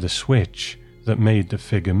by the switch that made the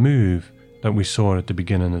figure move that we saw at the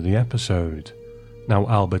beginning of the episode. Now,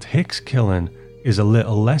 Albert Hicks' killing is a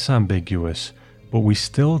little less ambiguous, but we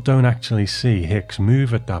still don't actually see Hicks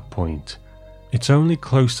move at that point. It's only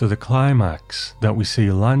close to the climax that we see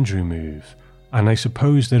Landru move, and I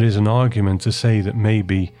suppose there is an argument to say that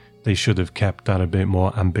maybe they should have kept that a bit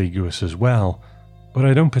more ambiguous as well, but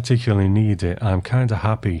I don't particularly need it. I'm kinda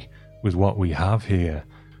happy with what we have here.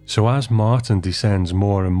 So as Martin descends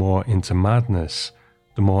more and more into madness,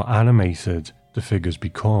 the more animated the figures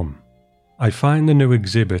become. I find the new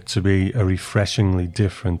exhibit to be a refreshingly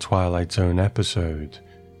different Twilight Zone episode.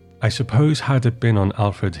 I suppose had it been on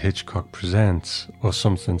Alfred Hitchcock Presents or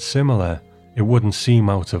something similar, it wouldn't seem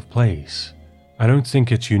out of place. I don't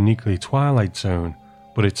think it's uniquely Twilight Zone,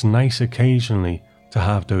 but it's nice occasionally to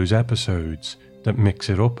have those episodes that mix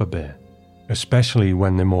it up a bit, especially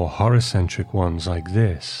when they're more horror-centric ones like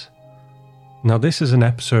this. Now, this is an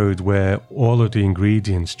episode where all of the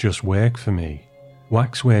ingredients just work for me.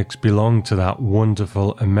 Waxworks belong to that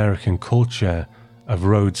wonderful American culture of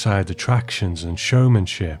roadside attractions and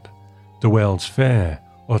showmanship. the World's Fair,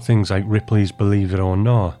 or things like Ripley's Believe It or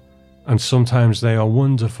Not, and sometimes they are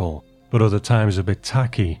wonderful, but other times a bit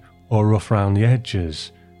tacky or rough around the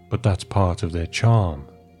edges, but that's part of their charm.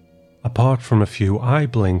 Apart from a few eye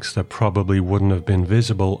blinks that probably wouldn't have been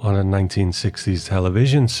visible on a 1960s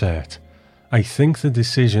television set, I think the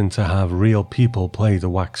decision to have real people play the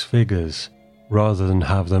wax figures, rather than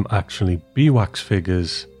have them actually be wax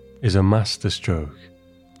figures, is a masterstroke.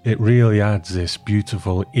 It really adds this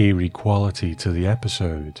beautiful, eerie quality to the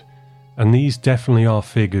episode, and these definitely are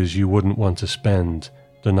figures you wouldn't want to spend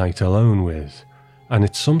the night alone with, and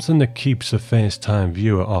it's something that keeps the first-time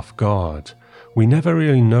viewer off guard. We never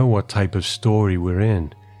really know what type of story we're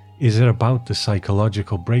in. Is it about the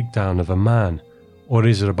psychological breakdown of a man, or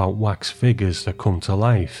is it about wax figures that come to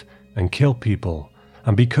life and kill people?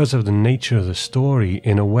 And because of the nature of the story,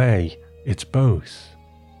 in a way, it's both.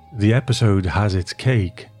 The episode has its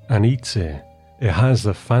cake and eats it. It has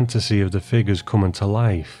the fantasy of the figures coming to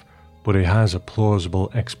life, but it has a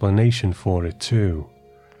plausible explanation for it too.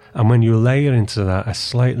 And when you layer into that a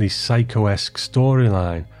slightly psycho-esque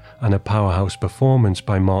storyline and a powerhouse performance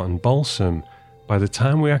by Martin Balsam, by the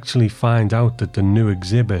time we actually find out that the new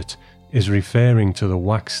exhibit is referring to the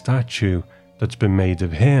wax statue that's been made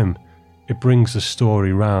of him, it brings the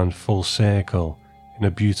story round full circle in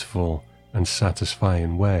a beautiful and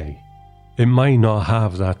satisfying way. It might not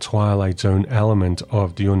have that Twilight Zone element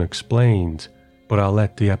of the unexplained, but I'll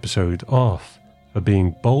let the episode off for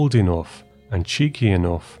being bold enough and cheeky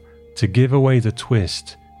enough to give away the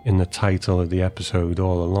twist in the title of the episode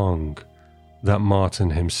all along, that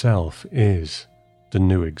Martin himself is the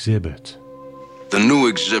new exhibit. The new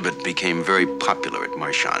exhibit became very popular at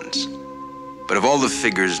Marchand's. But of all the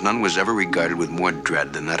figures, none was ever regarded with more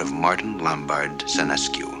dread than that of Martin Lombard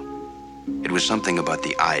Senescu. It was something about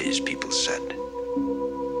the eyes, people said.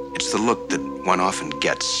 It's the look that one often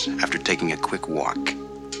gets after taking a quick walk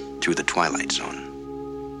through the Twilight Zone.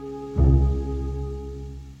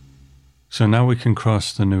 So now we can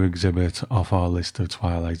cross the new exhibit off our list of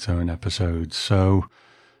Twilight Zone episodes. So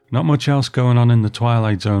not much else going on in the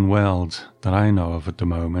Twilight Zone world that I know of at the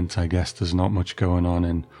moment. I guess there's not much going on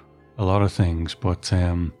in a lot of things, but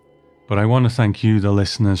I want to thank you, the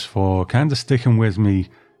listeners, for kind of sticking with me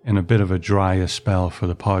in a bit of a drier spell for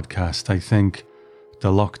the podcast. I think the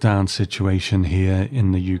lockdown situation here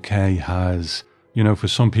in the UK has, for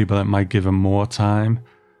some people it might give them more time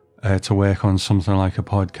to work on something like a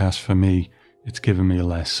podcast. For me, it's given me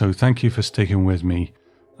less. So thank you for sticking with me,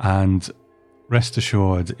 and rest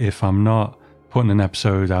assured, if I'm not putting an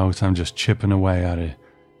episode out, I'm just chipping away at it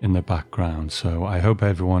in the background. So I hope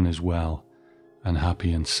everyone is well and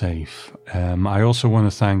happy and safe. I also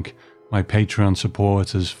want to thank my Patreon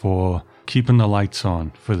supporters for keeping the lights on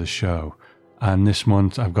for the show. And this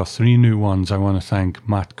month I've got 3 new ones. I want to thank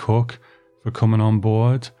Matt Cook for coming on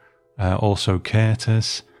board, also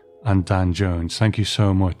Curtis and Dan Jones. Thank you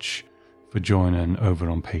so much for joining over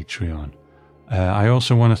on Patreon. I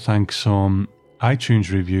also want to thank some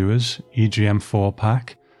iTunes reviewers,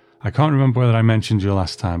 EGM4Pack. I can't remember whether I mentioned you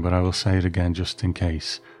last time, but I will say it again just in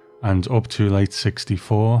case. And Up Too Late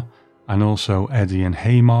 64, and also Eddie and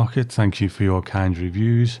Haymarket. Thank you for your kind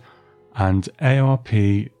reviews. And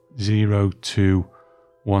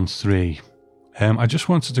ARP0213. I just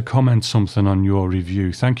wanted to comment something on your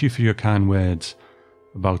review. Thank you for your kind words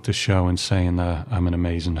about the show and saying that I'm an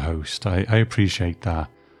amazing host. I appreciate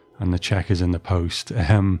that, and the check is in the post.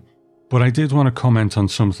 But I did want to comment on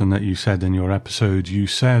something that you said in your episode. You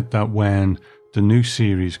said that when the new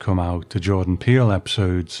series come out, the Jordan Peele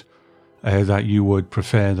episodes, that you would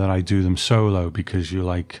prefer that I do them solo because you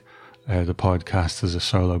like the podcast as a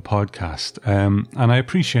solo podcast. And I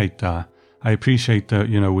appreciate that. I appreciate that,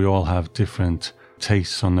 we all have different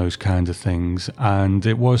tastes on those kind of things. And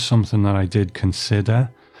it was something that I did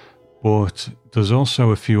consider. But there's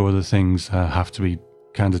also a few other things that have to be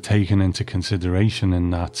kind of taken into consideration in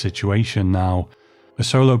that situation. Now, a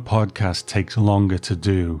solo podcast takes longer to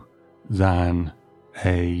do than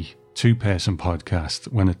a 2-person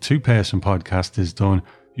podcast. When a 2-person podcast is done,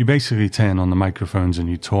 you basically turn on the microphones and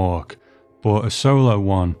you talk. But a solo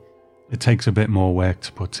one, it takes a bit more work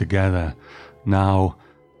to put together. Now,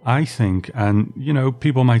 I think, and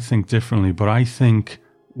people might think differently, but I think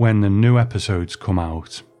when the new episodes come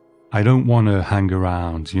out, I don't want to hang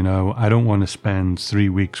around, I don't want to spend 3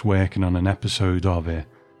 weeks working on an episode of it.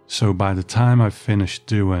 So by the time I've finished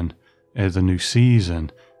doing the new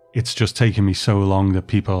season, it's just taken me so long that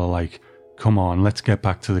people are like, come on, let's get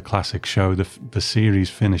back to the classic show. The series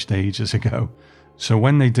finished ages ago. So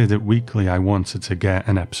when they did it weekly, I wanted to get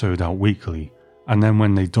an episode out weekly. And then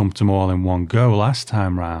when they dumped them all in one go last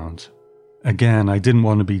time round, again, I didn't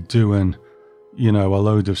want to be doing, a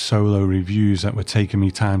load of solo reviews that were taking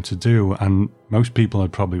me time to do, and most people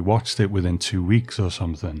had probably watched it within 2 weeks or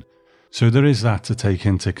something. So there is that to take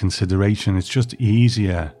into consideration. It's just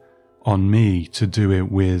easier on me to do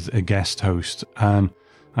it with a guest host, and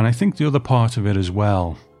I think the other part of it as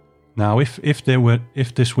well. Now, if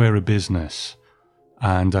this were a business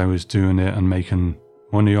and I was doing it and making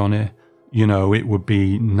money on it, it would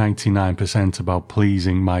be 99% about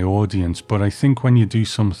pleasing my audience. But I think when you do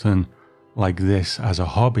something like this as a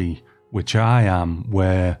hobby, which I am,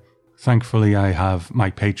 where thankfully I have my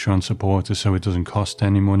Patreon supporters so it doesn't cost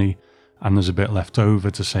any money, and there's a bit left over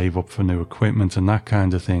to save up for new equipment and that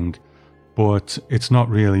kind of thing. But it's not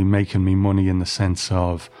really making me money in the sense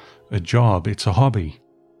of a job, it's a hobby.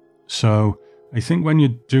 So I think when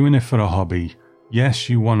you're doing it for a hobby, yes,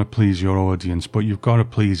 you want to please your audience, but you've got to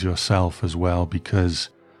please yourself as well, because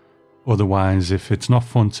otherwise, if it's not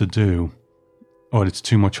fun to do, or it's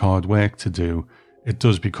too much hard work to do, it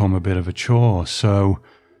does become a bit of a chore. So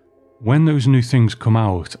when those new things come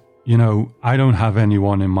out, I don't have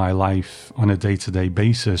anyone in my life on a day-to-day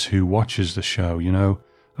basis who watches the show,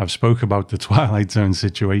 I've spoke about the Twilight Zone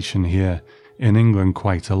situation here in England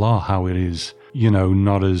quite a lot, how it is,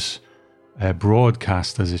 not as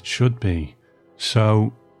broadcast as it should be.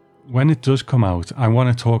 So when it does come out, I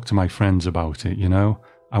want to talk to my friends about it,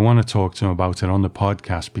 I want to talk to them about it on the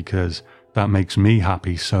podcast because that makes me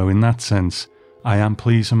happy. So in that sense, I am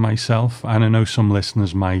pleasing myself, and I know some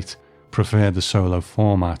listeners might prefer the solo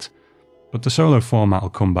format, but the solo format will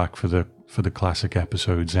come back for the classic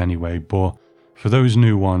episodes anyway. But for those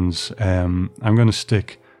new ones, I'm going to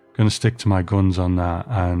stick to my guns on that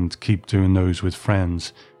and keep doing those with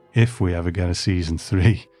friends if we ever get a season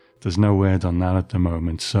 3. There's no word on that at the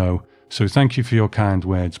moment. So thank you for your kind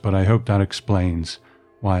words, but I hope that explains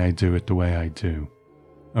why I do it the way I do.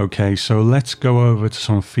 Okay, so let's go over to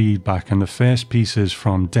some feedback, and the first piece is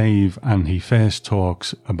from Dave, and he first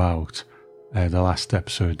talks about the last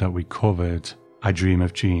episode that we covered, I Dream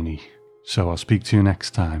of Jeannie. So I'll speak to you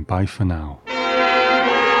next time. Bye for now.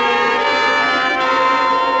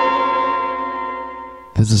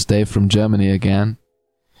 This is Dave from Germany again.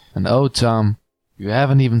 And oh, Tom, you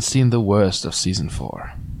haven't even seen the worst of Season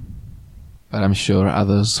 4. But I'm sure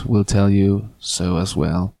others will tell you so as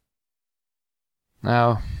well.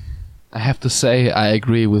 Now, I have to say I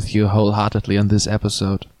agree with you wholeheartedly on this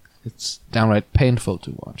episode. It's downright painful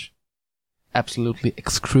to watch. Absolutely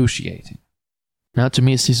excruciating. Now, to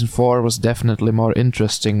me, Season 4 was definitely more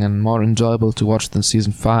interesting and more enjoyable to watch than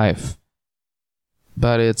Season 5.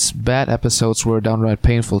 But its bad episodes were downright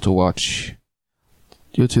painful to watch,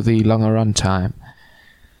 due to the longer run time.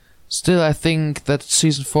 Still, I think that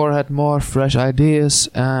Season 4 had more fresh ideas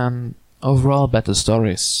and overall better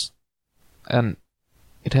stories. And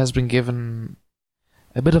it has been given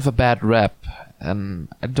a bit of a bad rep, and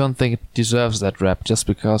I don't think it deserves that rep just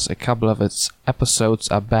because a couple of its episodes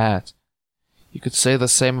are bad. You could say the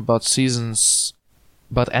same about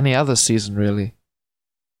any other season really.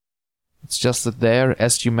 It's just that there,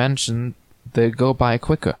 as you mentioned, they go by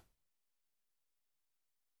quicker.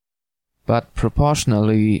 But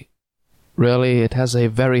proportionally, really, it has a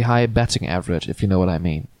very high batting average, if you know what I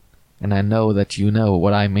mean. And I know that you know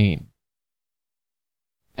what I mean.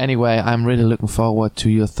 Anyway, I'm really looking forward to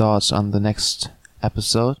your thoughts on the next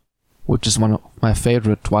episode, which is one of my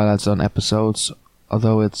favorite Twilight Zone episodes,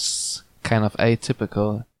 although it's kind of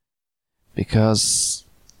atypical, because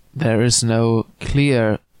there is no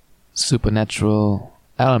clear supernatural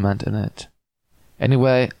element in it.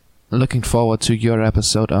 Anyway, looking forward to your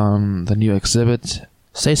episode on the new exhibit.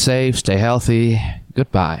 Stay safe, stay healthy,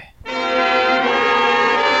 goodbye.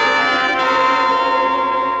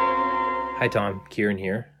 Hi Tom, Kieran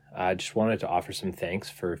here. I just wanted to offer some thanks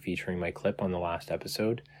for featuring my clip on the last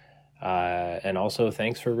episode. And also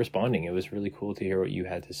thanks for responding. It was really cool to hear what you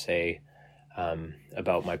had to say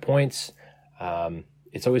about my points.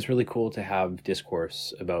 It's always really cool to have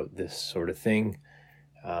discourse about this sort of thing.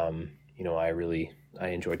 I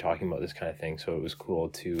enjoy talking about this kind of thing, so it was cool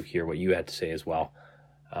to hear what you had to say as well.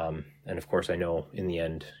 And of course, I know in the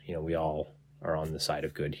end, we all are on the side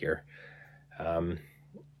of good here.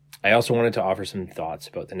 I also wanted to offer some thoughts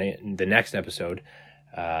about the next episode,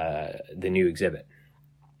 the new exhibit.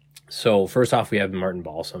 So first off, we have Martin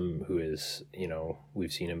Balsam, who is,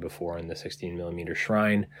 we've seen him before in the 16mm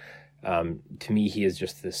Shrine. To me, he is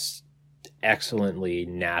just this excellently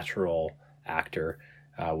natural actor,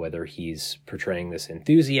 whether he's portraying this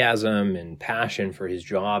enthusiasm and passion for his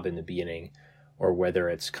job in the beginning, or whether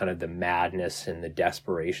it's kind of the madness and the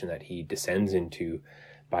desperation that he descends into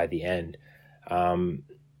by the end.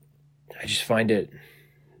 I just find it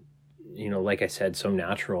like I said, so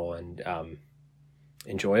natural and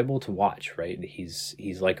enjoyable to watch, right?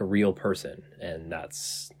 He's like a real person, and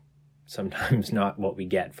that's sometimes not what we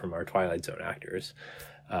get from our Twilight Zone actors.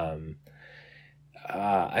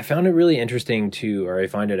 I found it really interesting too, or I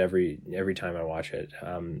find it every time I watch it,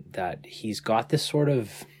 that he's got this sort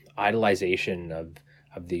of idolization of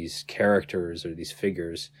these characters or these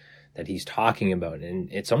figures that he's talking about, and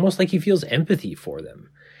it's almost like he feels empathy for them.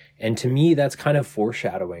 And to me, that's kind of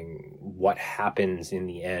foreshadowing what happens in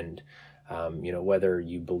the end. Whether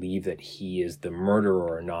you believe that he is the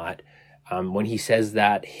murderer or not, when he says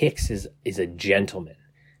that Hicks is a gentleman,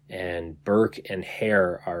 and Burke and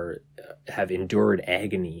Hare have endured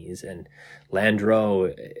agonies, and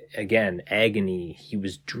Landreau, again, agony. He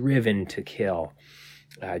was driven to kill.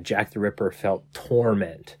 Jack the Ripper felt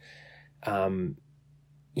torment.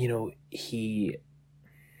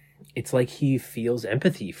 It's like he feels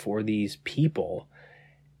empathy for these people,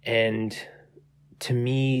 and to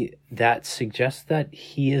me, that suggests that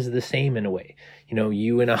he is the same in a way.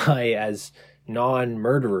 You and I, as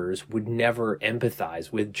non-murderers, would never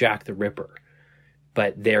empathize with Jack the Ripper,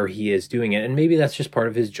 but there he is doing it. And maybe that's just part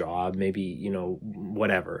of his job, maybe,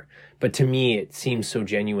 whatever. But to me, it seems so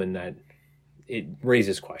genuine that it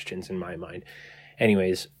raises questions in my mind.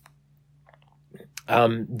 Anyways,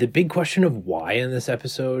 the big question of why in this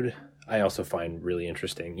episode, I also find really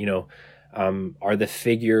interesting. Are the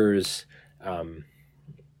figures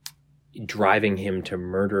driving him to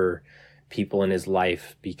murder people in his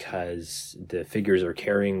life because the figures are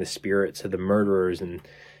carrying the spirits of the murderers and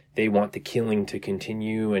they want the killing to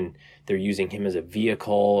continue, and they're using him as a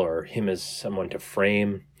vehicle or him as someone to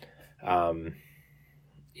frame?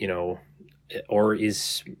 Or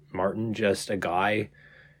is Martin just a guy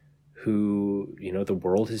who, the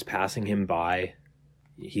world is passing him by?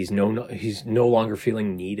 He's no longer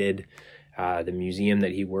feeling needed. The museum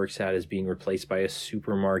that he works at is being replaced by a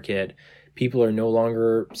supermarket. People are no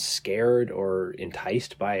longer scared or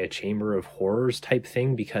enticed by a Chamber of Horrors type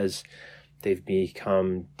thing because they've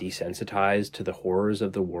become desensitized to the horrors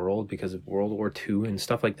of the world because of World War II and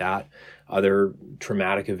stuff like that. Other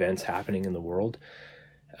traumatic events happening in the world.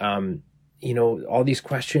 All these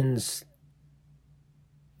questions,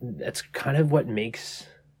 that's kind of what makes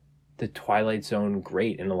the Twilight Zone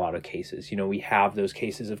great in a lot of cases. We have those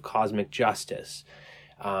cases of cosmic justice,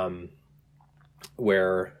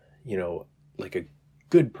 where, like a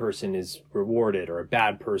good person is rewarded or a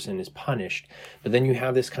bad person is punished. But then you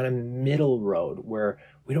have this kind of middle road where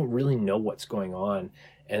we don't really know what's going on.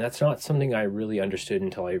 And that's not something I really understood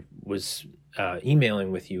until I was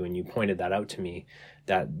emailing with you and you pointed that out to me,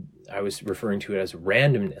 that I was referring to it as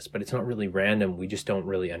randomness, but it's not really random. We just don't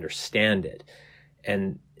really understand it.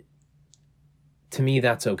 And to me,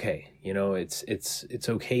 that's okay. It's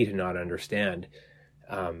okay to not understand.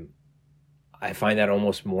 I find that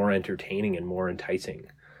almost more entertaining and more enticing.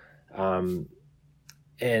 And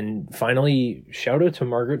finally, shout out to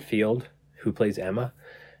Margaret Field, who plays Emma.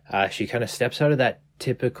 She kind of steps out of that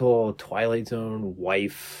typical Twilight Zone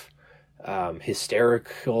wife,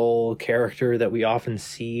 hysterical character that we often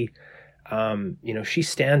see. She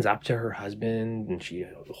stands up to her husband and she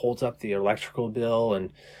holds up the electrical bill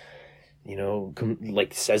and,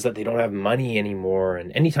 says that they don't have money anymore.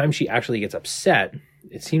 And anytime she actually gets upset,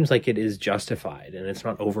 it seems like it is justified and it's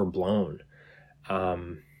not overblown.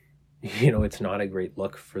 It's not a great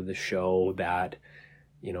look for the show that,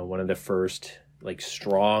 one of the first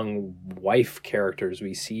strong wife characters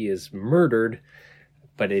we see is murdered,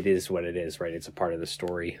 but it is what it is, right? It's a part of the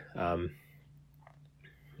story.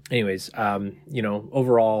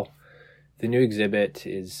 Overall, the new exhibit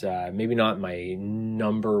is maybe not my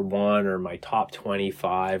number one or my top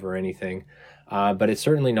 25 or anything, but it's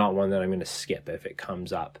certainly not one that I'm going to skip if it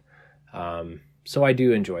comes up. So I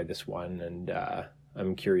do enjoy this one, and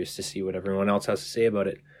I'm curious to see what everyone else has to say about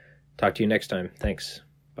it. Talk to you next time. Thanks.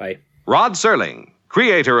 Bye. Rod Serling,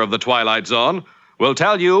 creator of The Twilight Zone, will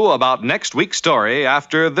tell you about next week's story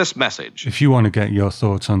after this message. If you want to get your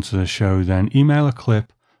thoughts onto the show, then email a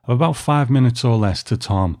clip of about 5 minutes or less to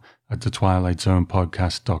Tom at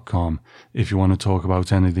thetwilightzonepodcast.com if you want to talk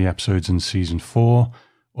about any of the episodes in Season 4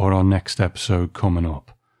 or our next episode coming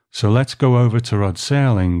up. So let's go over to Rod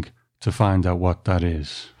Serling to find out what that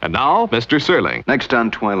is. And now, Mr. Serling. Next on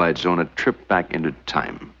Twilight Zone, a trip back into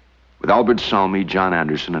time with Albert Salmi, John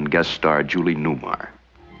Anderson, and guest star Julie Newmar.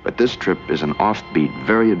 But this trip is an offbeat,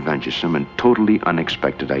 very adventuresome, and totally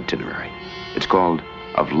unexpected itinerary. It's called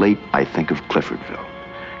Of Late I Think of Cliffordville.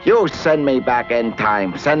 You send me back in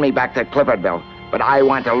time. Send me back to Cliffordville. But I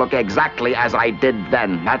want to look exactly as I did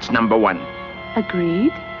then. That's number one.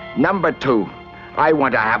 Agreed. Number two, I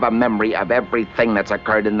want to have a memory of everything that's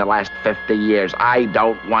occurred in the last 50 years. I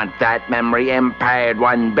don't want that memory impaired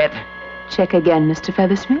one bit. Check again, Mr.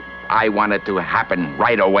 Feathersmith. I want it to happen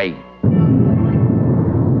right away.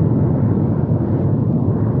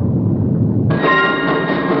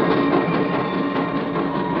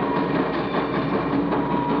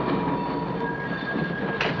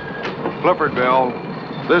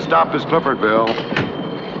 Cliffordville. This stop is Cliffordville.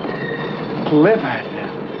 Clifford?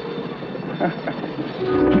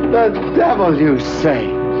 The devil, you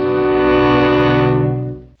say?